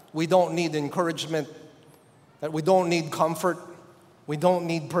we don't need encouragement, that we don't need comfort, we don't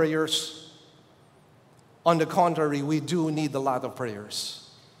need prayers. On the contrary, we do need a lot of prayers.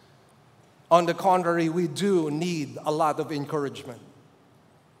 On the contrary, we do need a lot of encouragement.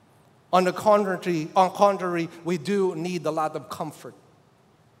 On the contrary, we do need a lot of comfort.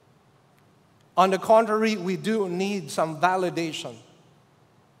 On the contrary, we do need some validation.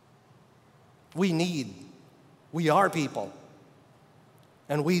 We are people.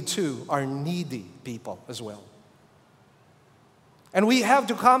 And we too are needy people as well. And we have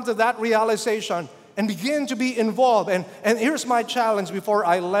to come to that realization and begin to be involved. And here's my challenge before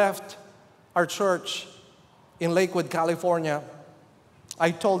I left our church in Lakewood, California.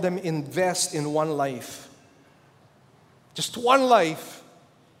 I told them, invest in one life. Just one life.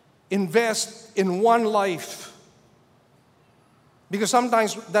 Invest in one life. Because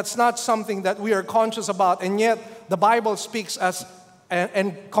sometimes that's not something that we are conscious about, and yet the Bible speaks us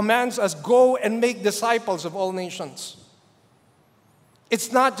and commands us, go and make disciples of all nations.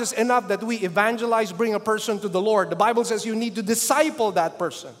 It's not just enough that we evangelize, bring a person to the Lord. The Bible says you need to disciple that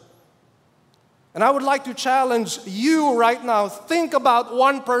person. And I would like to challenge you right now. Think about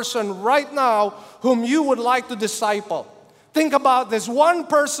one person right now whom you would like to disciple. Think about this one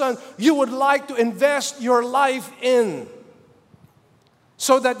person you would like to invest your life in,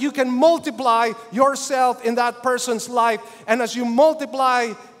 so that you can multiply yourself in that person's life. And as you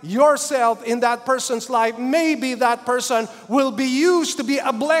multiply yourself in that person's life, maybe that person will be used to be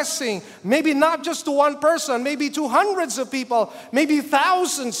a blessing. Maybe not just to one person, maybe to hundreds of people, maybe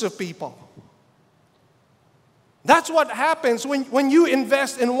thousands of people. That's what happens when you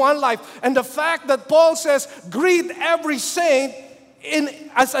invest in one life. And the fact that Paul says, greet every saint,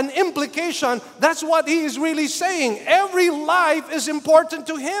 as an implication, that's what he is really saying. Every life is important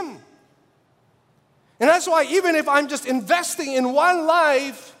to him. And that's why even if I'm just investing in one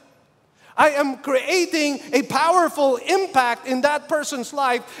life, I am creating a powerful impact in that person's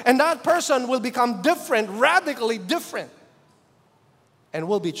life, and that person will become different, radically different, and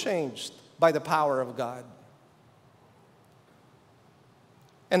will be changed by the power of God.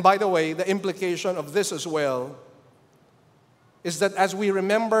 And by the way, the implication of this as well is that as we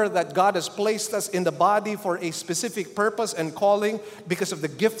remember that God has placed us in the body for a specific purpose and calling because of the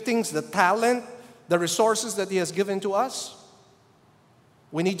giftings, the talent, the resources that He has given to us,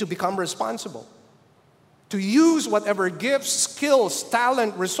 we need to become responsible to use whatever gifts, skills,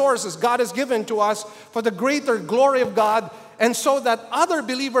 talent, resources God has given to us for the greater glory of God, and so that other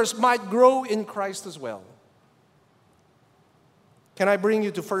believers might grow in Christ as well. Can I bring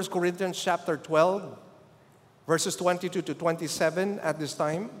you to 1 Corinthians chapter 12, verses 22 to 27 at this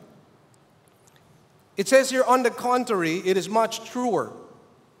time? It says here, on the contrary, it is much truer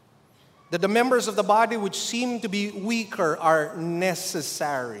that the members of the body which seem to be weaker are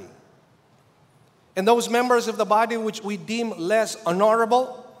necessary. And those members of the body which we deem less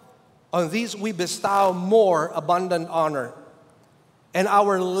honorable, on these we bestow more abundant honor. And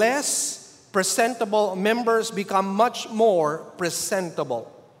our less presentable members become much more presentable,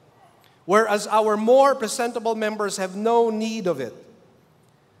 whereas our more presentable members have no need of it.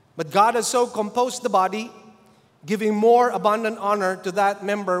 But God has so composed the body, giving more abundant honor to that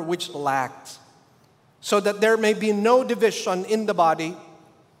member which lacked, so that there may be no division in the body,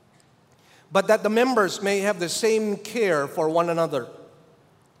 but that the members may have the same care for one another.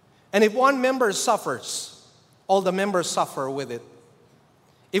 And if one member suffers, all the members suffer with it.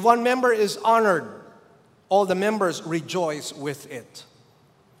 If one member is honored, all the members rejoice with it.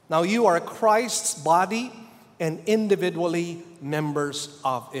 Now you are Christ's body, and individually members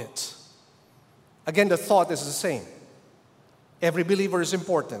of it. Again, the thought is the same. Every believer is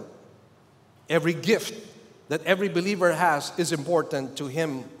important. Every gift that every believer has is important to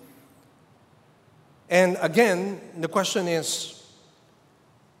him. And again, the question is,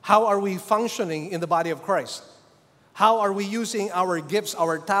 how are we functioning in the body of Christ? How are we using our gifts,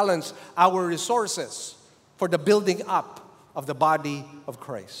 our talents, our resources for the building up of the body of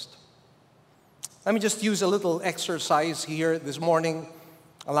Christ? Let me just use a little exercise here this morning.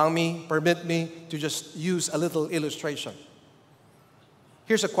 Permit me to just use a little illustration.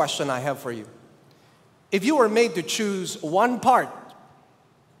 Here's a question I have for you. If you were made to choose one part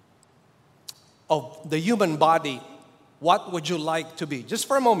of the human body, what would you like to be? Just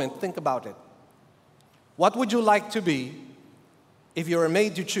for a moment, think about it. What would you like to be if you were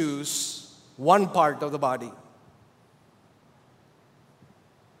made to choose one part of the body?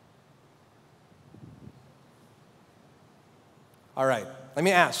 All right, let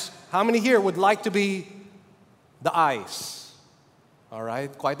me ask. How many here would like to be the eyes? All right,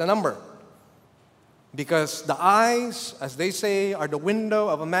 quite a number. Because the eyes, as they say, are the window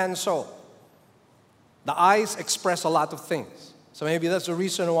of a man's soul. The eyes express a lot of things. So maybe that's the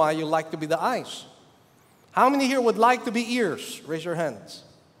reason why you like to be the eyes. How many here would like to be ears? Raise your hands.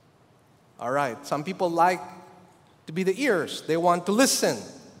 All right, some people like to be the ears. They want to listen.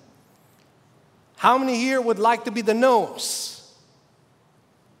 How many here would like to be the nose?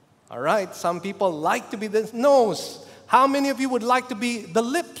 All right, some people like to be the nose. How many of you would like to be the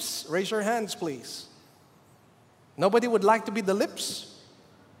lips? Raise your hands, please. Nobody would like to be the lips?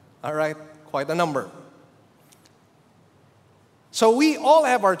 All right, quite a number. So we all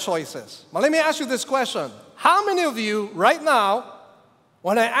have our choices. But let me ask you this question. How many of you right now,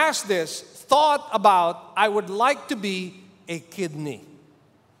 when I ask this, thought about, I would like to be a kidney?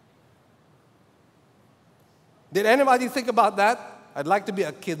 Did anybody think about that? I'd like to be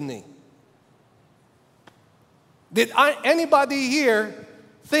a kidney. Did anybody here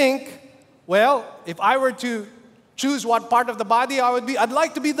think, well, if I were to choose what part of the body I would be, I'd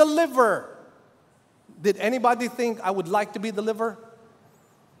like to be the liver? Did anybody think I would like to be the liver?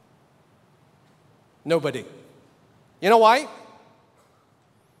 Nobody. You know why?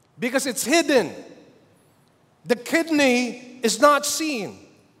 Because it's hidden. The kidney is not seen.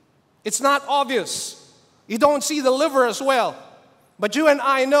 It's not obvious. You don't see the liver as well. But you and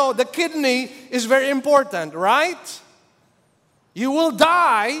I know the kidney is very important, right? You will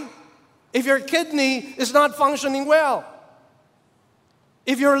die if your kidney is not functioning well.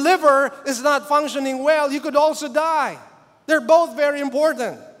 If your liver is not functioning well, you could also die. They're both very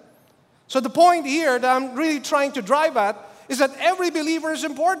important. So the point here that I'm really trying to drive at is that every believer is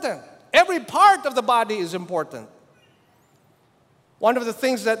important. Every part of the body is important. One of the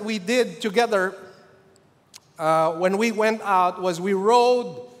things that we did together when we went out was we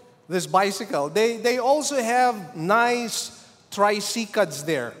rode this bicycle. They also have nice tricycles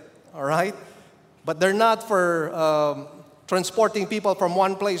there, all right? But they're not for transporting people from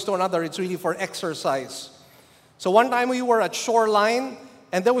one place to another. It's really for exercise. So one time we were at Shoreline,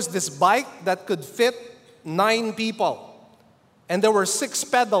 and there was this bike that could fit 9 people. And there were 6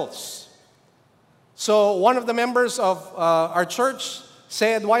 pedals. So one of the members of our church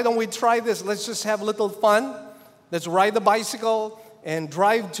said, why don't we try this? Let's just have a little fun. Let's ride the bicycle and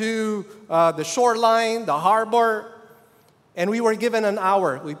drive to the shoreline, the harbor. And we were given an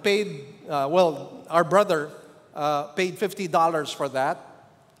hour. We paid, our brother paid $50 for that.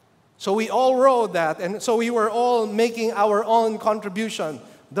 So we all rode that. And so we were all making our own contribution.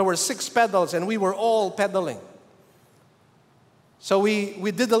 There were 6 pedals and we were all pedaling. So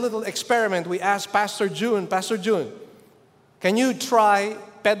we did a little experiment. We asked Pastor June, can you try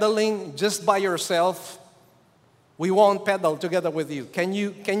pedaling just by yourself? We won't pedal together with you. Can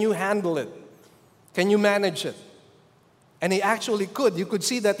you handle it? Can you manage it? And he actually could. You could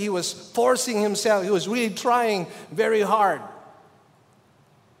see that he was forcing himself. He was really trying very hard.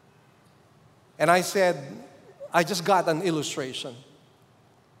 And I said, I just got an illustration.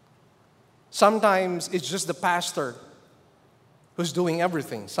 Sometimes it's just the pastor who's doing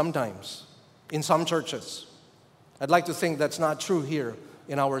everything, sometimes, in some churches. I'd like to think that's not true here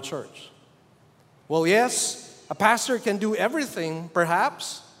in our church. Well, yes, a pastor can do everything,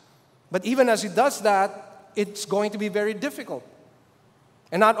 perhaps, but even as he does that, it's going to be very difficult.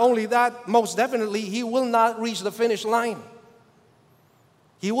 And not only that, most definitely, he will not reach the finish line.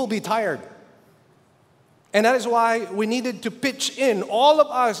 He will be tired. And that is why we needed to pitch in. All of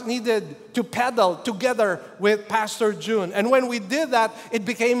us needed to pedal together with Pastor June. And when we did that, it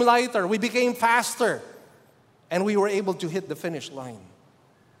became lighter. We became faster. And we were able to hit the finish line.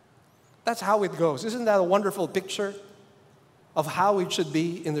 That's how it goes. Isn't that a wonderful picture of how it should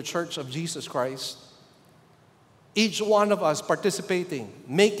be in the church of Jesus Christ? Each one of us participating,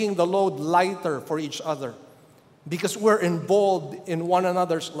 making the load lighter for each other because we're involved in one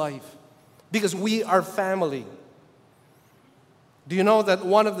another's life, because we are family. Do you know that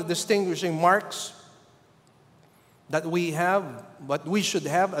one of the distinguishing marks that we have, what we should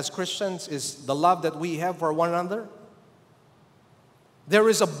have as Christians, is the love that we have for one another? There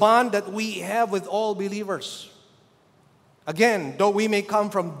is a bond that we have with all believers. Again, though we may come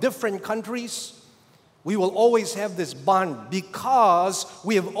from different countries, we will always have this bond because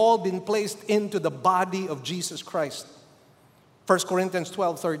we have all been placed into the body of Jesus Christ. 1 Corinthians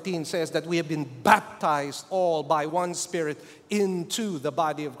 12:13 says that we have been baptized all by one Spirit into the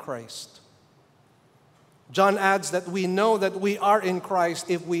body of Christ. John adds that we know that we are in Christ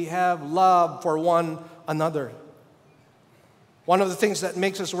if we have love for one another. One of the things that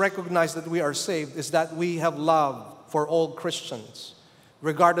makes us recognize that we are saved is that we have love for all Christians,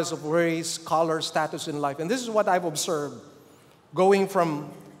 regardless of race, color, status in life. And this is what I've observed going from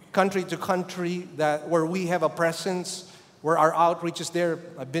country to country where we have a presence, where our outreach is there.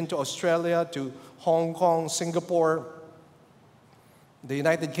 I've been to Australia, to Hong Kong, Singapore, the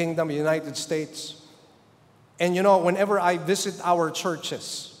United Kingdom, the United States. And you know, whenever I visit our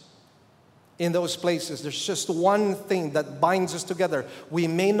churches in those places, there's just one thing that binds us together. We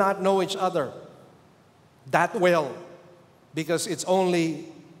may not know each other that well, because it's only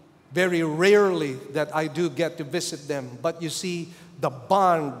very rarely that I do get to visit them. But you see, the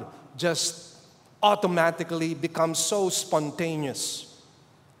bond just automatically becomes so spontaneous.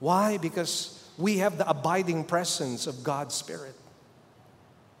 Why? Because we have the abiding presence of God's Spirit.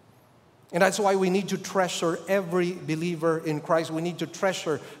 And that's why we need to treasure every believer in Christ. We need to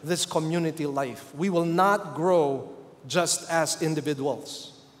treasure this community life. We will not grow just as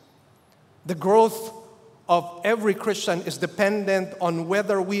individuals. The growth of every Christian is dependent on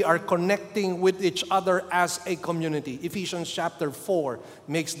whether we are connecting with each other as a community. Ephesians chapter 4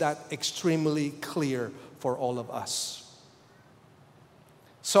 makes that extremely clear for all of us.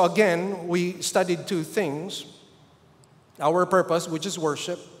 So again, we studied two things: our purpose, which is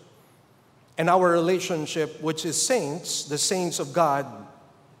worship, and our relationship, which is saints, the saints of God.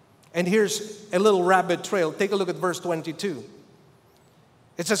 And here's a little rabbit trail. Take a look at verse 22.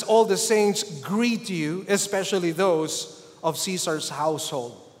 It says, all the saints greet you, especially those of Caesar's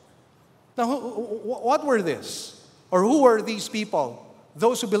household. Now, what were this? Or who were these people?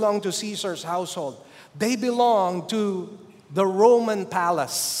 Those who belong to Caesar's household. They belonged to the Roman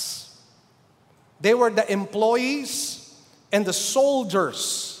palace. They were the employees and the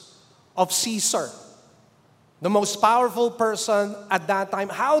soldiers of Caesar, the most powerful person at that time.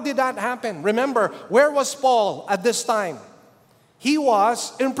 How did that happen? Remember, where was Paul at this time? He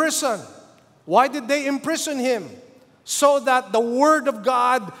was in prison. Why did they imprison him? So that the Word of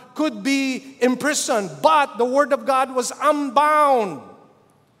God could be imprisoned. But the Word of God was unbound.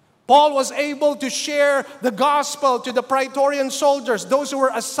 Paul was able to share the gospel to the Praetorian soldiers, those who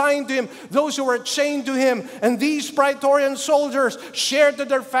were assigned to him, those who were chained to him. And these Praetorian soldiers shared to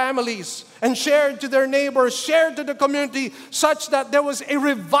their families and shared to their neighbors, shared to the community, such that there was a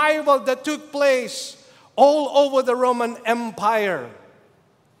revival that took place all over the Roman Empire.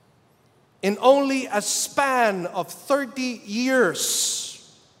 In only a span of 30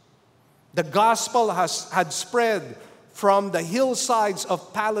 years, the gospel had spread from the hillsides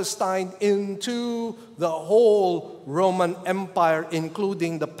of Palestine into the whole Roman Empire,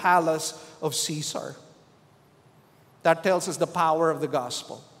 including the palace of Caesar. That tells us the power of the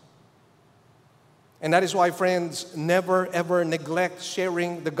gospel. And that is why, friends, never ever neglect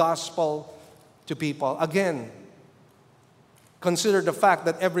sharing the gospel to people. Again, consider the fact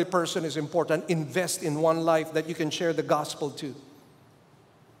that every person is important. Invest in one life that you can share the gospel to.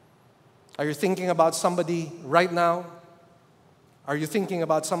 Are you thinking about somebody right now? Are you thinking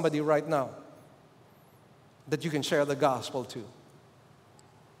about somebody right now that you can share the gospel to?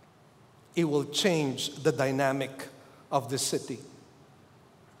 It will change the dynamic of the city.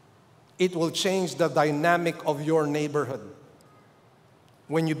 It will change the dynamic of your neighborhood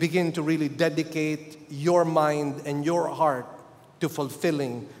when you begin to really dedicate your mind and your heart to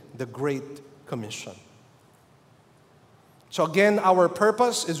fulfilling the Great Commission. So again, our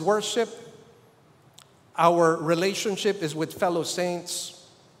purpose is worship. Our relationship is with fellow saints.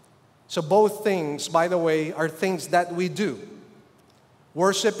 So both things, by the way, are things that we do.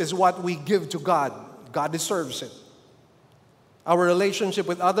 Worship is what we give to God. God deserves it. Our relationship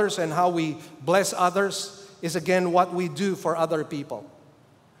with others and how we bless others is again what we do for other people.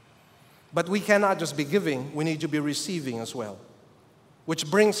 But we cannot just be giving, we need to be receiving as well. Which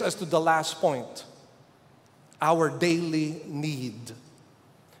brings us to the last point, our daily need,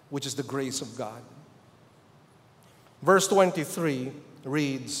 which is the grace of God. Verse 23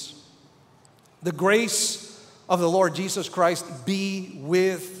 reads, "The grace of the Lord Jesus Christ be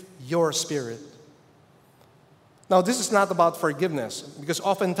with your spirit." Now, this is not about forgiveness, because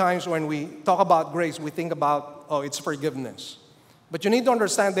oftentimes when we talk about grace, we think about, oh, it's forgiveness. But you need to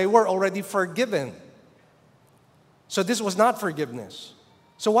understand they were already forgiven. So this was not forgiveness.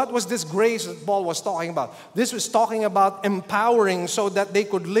 So what was this grace that Paul was talking about? This was talking about empowering so that they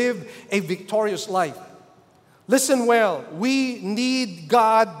could live a victorious life. Listen well, we need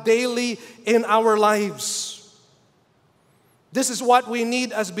God daily in our lives. This is what we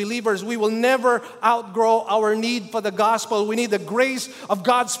need as believers. We will never outgrow our need for the gospel. We need the grace of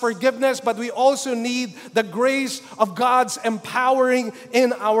God's forgiveness, but we also need the grace of God's empowering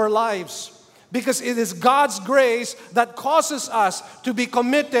in our lives. Because it is God's grace that causes us to be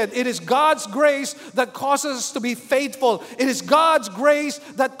committed. It is God's grace that causes us to be faithful. It is God's grace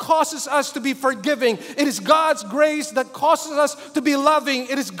that causes us to be forgiving. It is God's grace that causes us to be loving.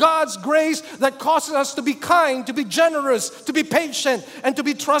 It is God's grace that causes us to be kind, to be generous, to be patient, and to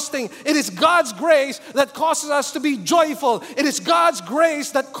be trusting. It is God's grace that causes us to be joyful. It is God's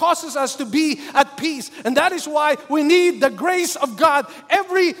grace that causes us to be at peace. And that is why we need the grace of God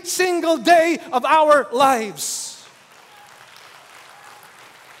every single day of our lives.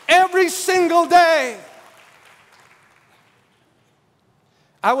 Every single day.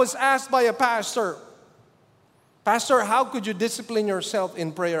 I was asked by a pastor, "Pastor, how could you discipline yourself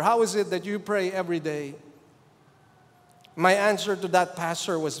in prayer? How is it that you pray every day?" My answer to that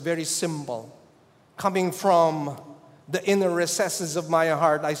pastor was very simple. Coming from the inner recesses of my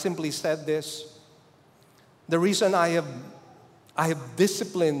heart, I simply said this: the reason I have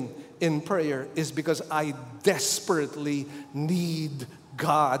discipline in prayer is because I desperately need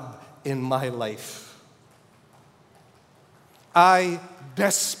God in my life. I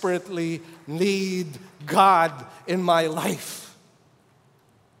desperately need God in my life.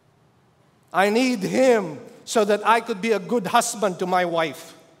 I need Him so that I could be a good husband to my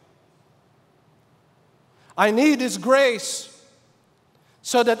wife. I need His grace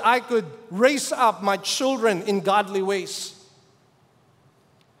so that I could raise up my children in godly ways.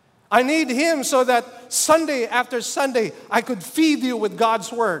 I need Him so that Sunday after Sunday, I could feed you with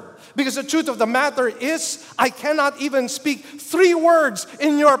God's Word. Because the truth of the matter is, I cannot even speak 3 words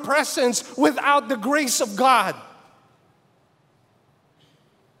in your presence without the grace of God.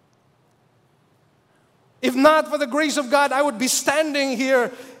 If not for the grace of God, I would be standing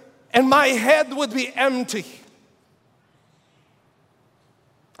here and my head would be empty.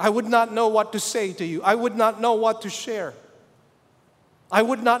 I would not know what to say to you. I would not know what to share. I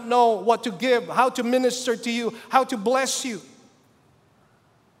would not know what to give, how to minister to you, how to bless you.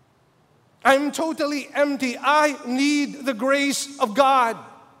 I'm totally empty. I need the grace of God.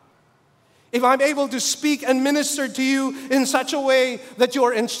 If I'm able to speak and minister to you in such a way that you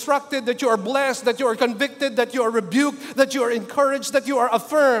are instructed, that you are blessed, that you are convicted, that you are rebuked, that you are encouraged, that you are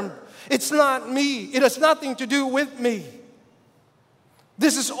affirmed, it's not me. It has nothing to do with me.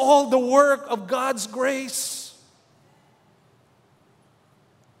 This is all the work of God's grace.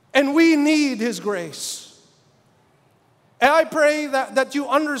 And we need His grace. And I pray that you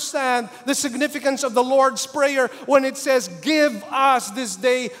understand the significance of the Lord's Prayer when it says, "Give us this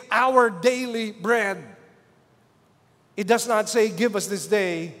day our daily bread." It does not say, "Give us this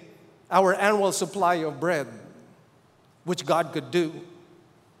day our annual supply of bread," which God could do.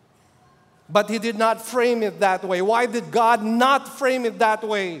 But He did not frame it that way. Why did God not frame it that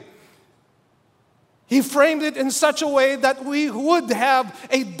way? He framed it in such a way that we would have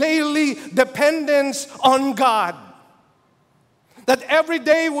a daily dependence on God. That every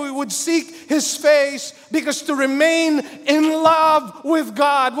day we would seek His face, because to remain in love with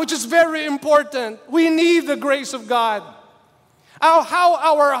God, which is very important, we need the grace of God. How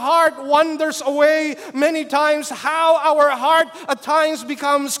our heart wanders away many times, how our heart at times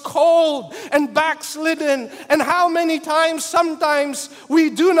becomes cold and backslidden, and how many times sometimes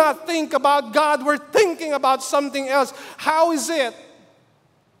we do not think about God, we're thinking about something else. How is it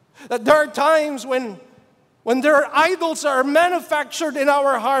that there are times when there are idols that are manufactured in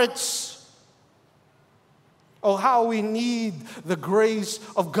our hearts? Oh, how we need the grace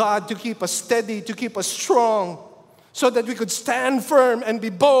of God to keep us steady, to keep us strong, so that we could stand firm and be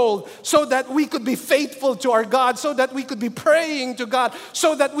bold, so that we could be faithful to our God, so that we could be praying to God,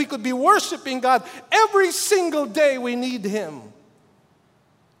 so that we could be worshiping God. Every single day we need Him.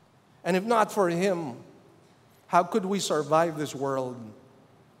 And if not for Him, how could we survive this world?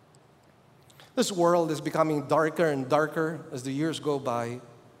 This world is becoming darker and darker as the years go by.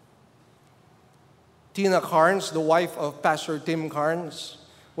 Tina Carnes, the wife of Pastor Tim Carnes,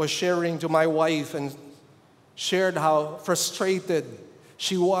 was sharing to my wife and shared how frustrated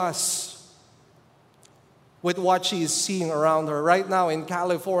she was with what she is seeing around her. Right now in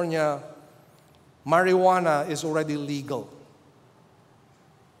California, marijuana is already legal.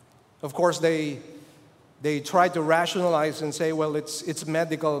 Of course, they try to rationalize and say, well, it's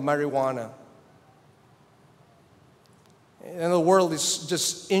medical marijuana. And the world is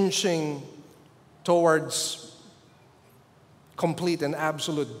just inching towards complete and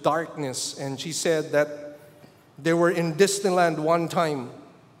absolute darkness. And she said that they were in Disneyland one time,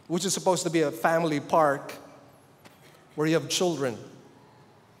 which is supposed to be a family park where you have children.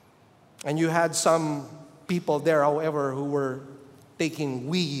 And you had some people there, however, who were taking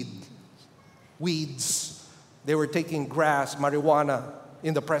weeds. They were taking grass, marijuana,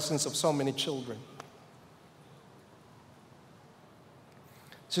 in the presence of so many children.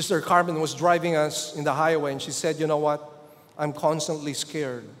 Sister Carmen was driving us in the highway, and she said, you know what? I'm constantly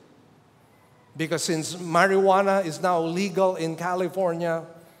scared. Because since marijuana is now legal in California,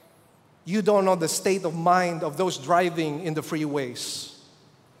 you don't know the state of mind of those driving in the freeways.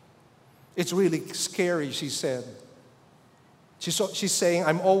 It's really scary, she said. She's saying,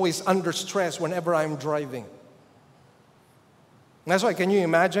 I'm always under stress whenever I'm driving. And that's why, can you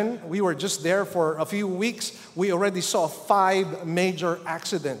imagine? We were just there for a few weeks. We already saw 5 major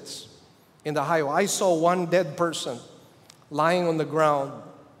accidents in the highway. I saw one dead person lying on the ground,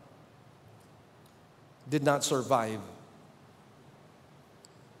 did not survive.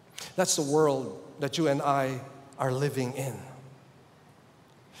 That's the world that you and I are living in.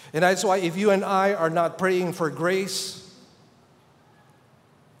 And that's why if you and I are not praying for grace,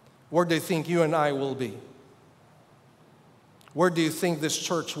 where do you think you and I will be? Where do you think this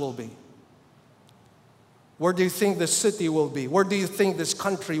church will be? Where do you think this city will be? Where do you think this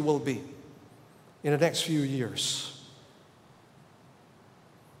country will be in the next few years?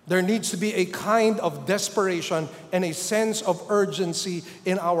 There needs to be a kind of desperation and a sense of urgency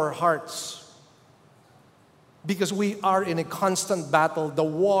in our hearts. Because we are in a constant battle. The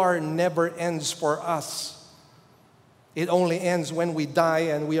war never ends for us. It only ends when we die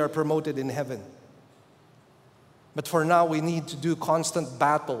and we are promoted in heaven. But for now, we need to do constant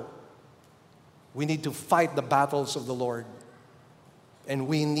battle. We need to fight the battles of the Lord. And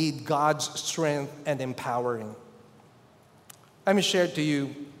we need God's strength and empowering. Let me share to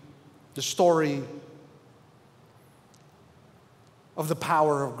you the story of the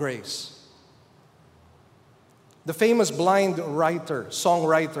power of grace. The famous blind writer,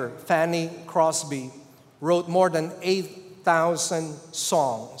 songwriter, Fanny Crosby, wrote more than 8,000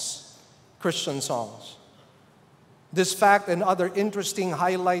 songs, Christian songs. This fact and other interesting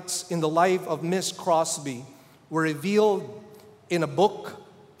highlights in the life of Miss Crosby were revealed in a book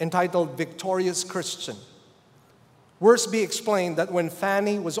entitled Victorious Christian. Worsby explained that when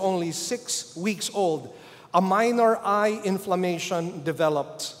Fanny was only 6 weeks old, a minor eye inflammation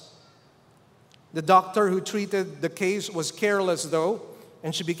developed. The doctor who treated the case was careless, though,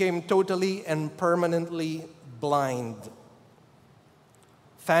 and she became totally and permanently blind.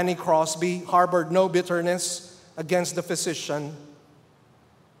 Fanny Crosby harbored no bitterness against the physician.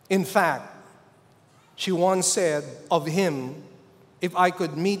 In fact, she once said of him, if I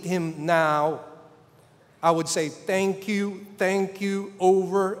could meet him now, I would say thank you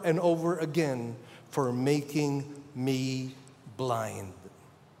over and over again for making me blind.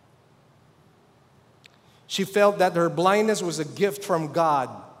 She felt that her blindness was a gift from God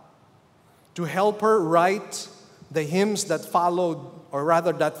to help her write the hymns that followed, or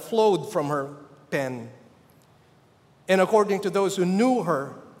rather that flowed from her pen. And according to those who knew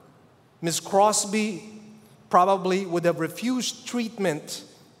her, Miss Crosby probably would have refused treatment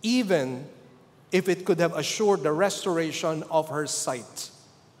even if it could have assured the restoration of her sight.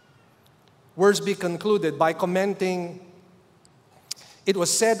 Worsby concluded by commenting, it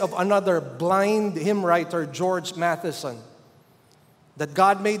was said of another blind hymn writer, George Matheson, that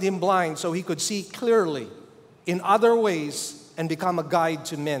God made him blind so he could see clearly in other ways and become a guide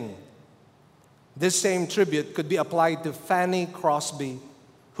to men. This same tribute could be applied to Fanny Crosby,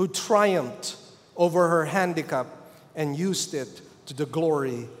 who triumphed over her handicap and used it to the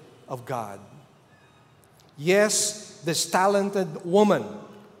glory of God. Yes, this talented woman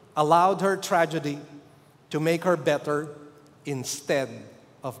allowed her tragedy to make her better instead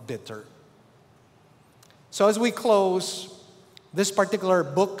of bitter. So as we close this particular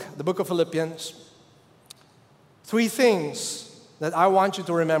book, the book of Philippians, 3 things that I want you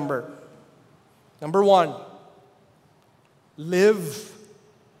to remember. Number 1, live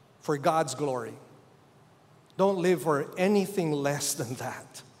for God's glory. Don't live for anything less than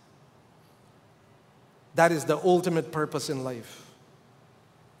that. That is the ultimate purpose in life.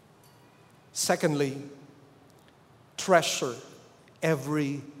 Secondly, treasure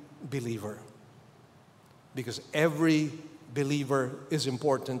every believer. Because every believer is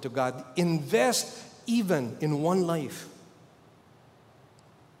important to God. Invest even in one life.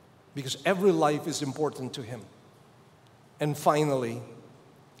 Because every life is important to Him. And finally,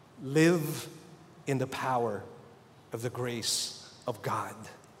 live in the power of the grace of God.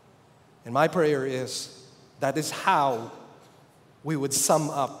 And my prayer is that is how we would sum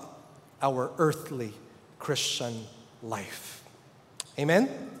up our earthly Christian life. Amen?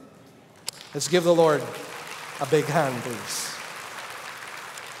 Let's give the Lord a big hand, please.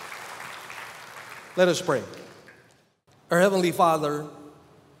 Let us pray. Our Heavenly Father,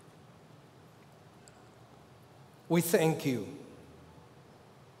 we thank you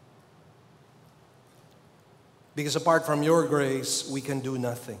because apart from your grace, we can do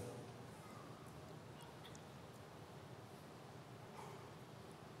nothing.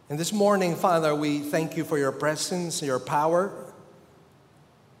 And this morning, Father, we thank you for your presence, your power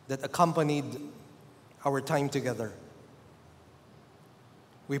that accompanied our time together.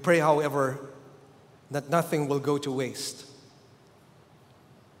 We pray, however, that nothing will go to waste.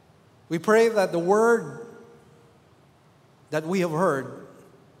 We pray that the word that we have heard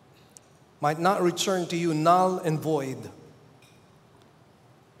might not return to you null and void,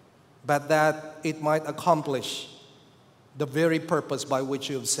 but that it might accomplish the very purpose by which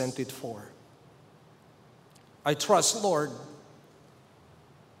you have sent it for. I trust, Lord,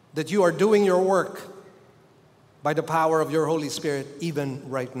 that you are doing your work by the power of your Holy Spirit even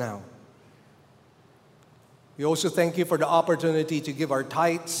right now. We also thank you for the opportunity to give our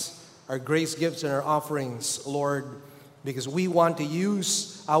tithes, our grace gifts, and our offerings, Lord, because we want to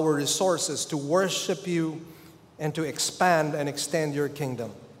use our resources to worship you and to expand and extend your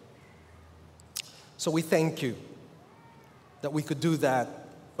kingdom. So we thank you that we could do that.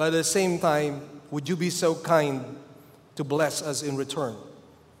 But at the same time, would you be so kind to bless us in return?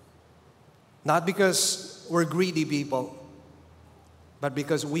 Not because we're greedy people, but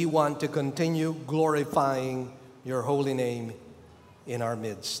because we want to continue glorifying your holy name in our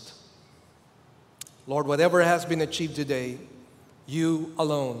midst. Lord, whatever has been achieved today, you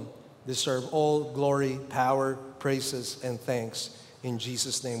alone deserve all glory, power, praises, and thanks. In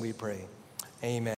Jesus' name we pray. Amen.